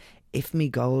dream, if me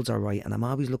goals are right, and I'm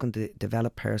always looking to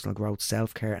develop personal growth,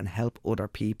 self-care, and help other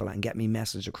people and get me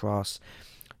message across,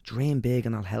 dream big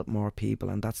and I'll help more people.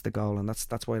 And that's the goal, and that's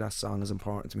why that song is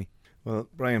important to me. Well,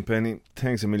 Brian Pennie,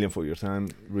 thanks a million for your time.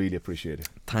 Really appreciate it.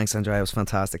 Thanks, Andrea. It was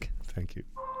fantastic. Thank you.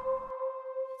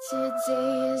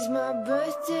 Today is my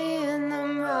birthday and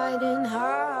I'm riding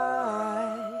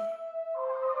high.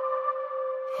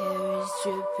 Hair is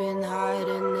dripping,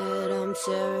 hiding it, I'm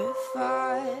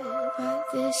terrified. But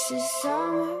this is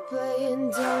summer,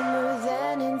 playing dumber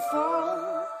than in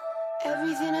fall.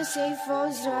 Everything I say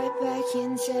falls right back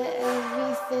into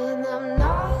everything. I'm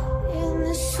not in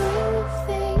the swing of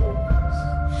things.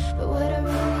 But what I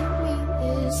really mean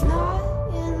is not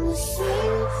in the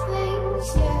swing of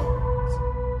things yet.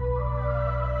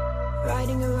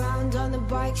 Riding around on the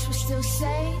bikes, we're still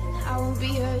sane. I won't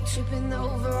be hurt tripping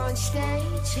over on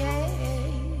stage.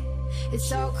 Hey,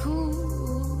 it's all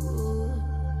cool.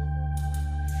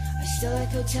 I still like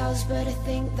hotels, but I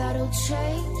think that'll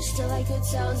change. Still like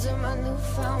hotels and my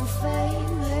newfound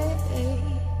fame. Hey,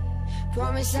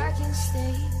 promise I can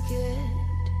stay good.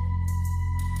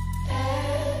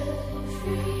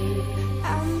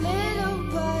 I'm little,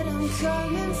 but I'm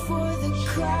coming for the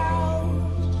crowd.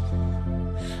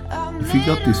 If you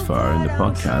got this far in the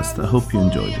podcast, I hope you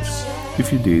enjoyed it.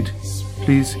 If you did,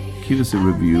 please give us a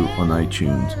review on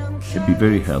iTunes. It'd be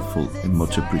very helpful and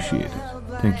much appreciated.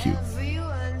 Thank you.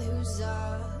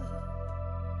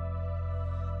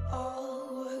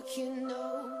 All work and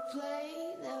no play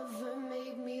never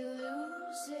made me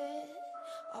lose it.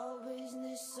 All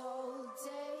business all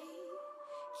day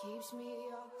keeps me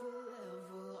up a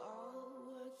level. All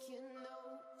work and no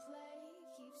play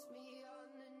keeps me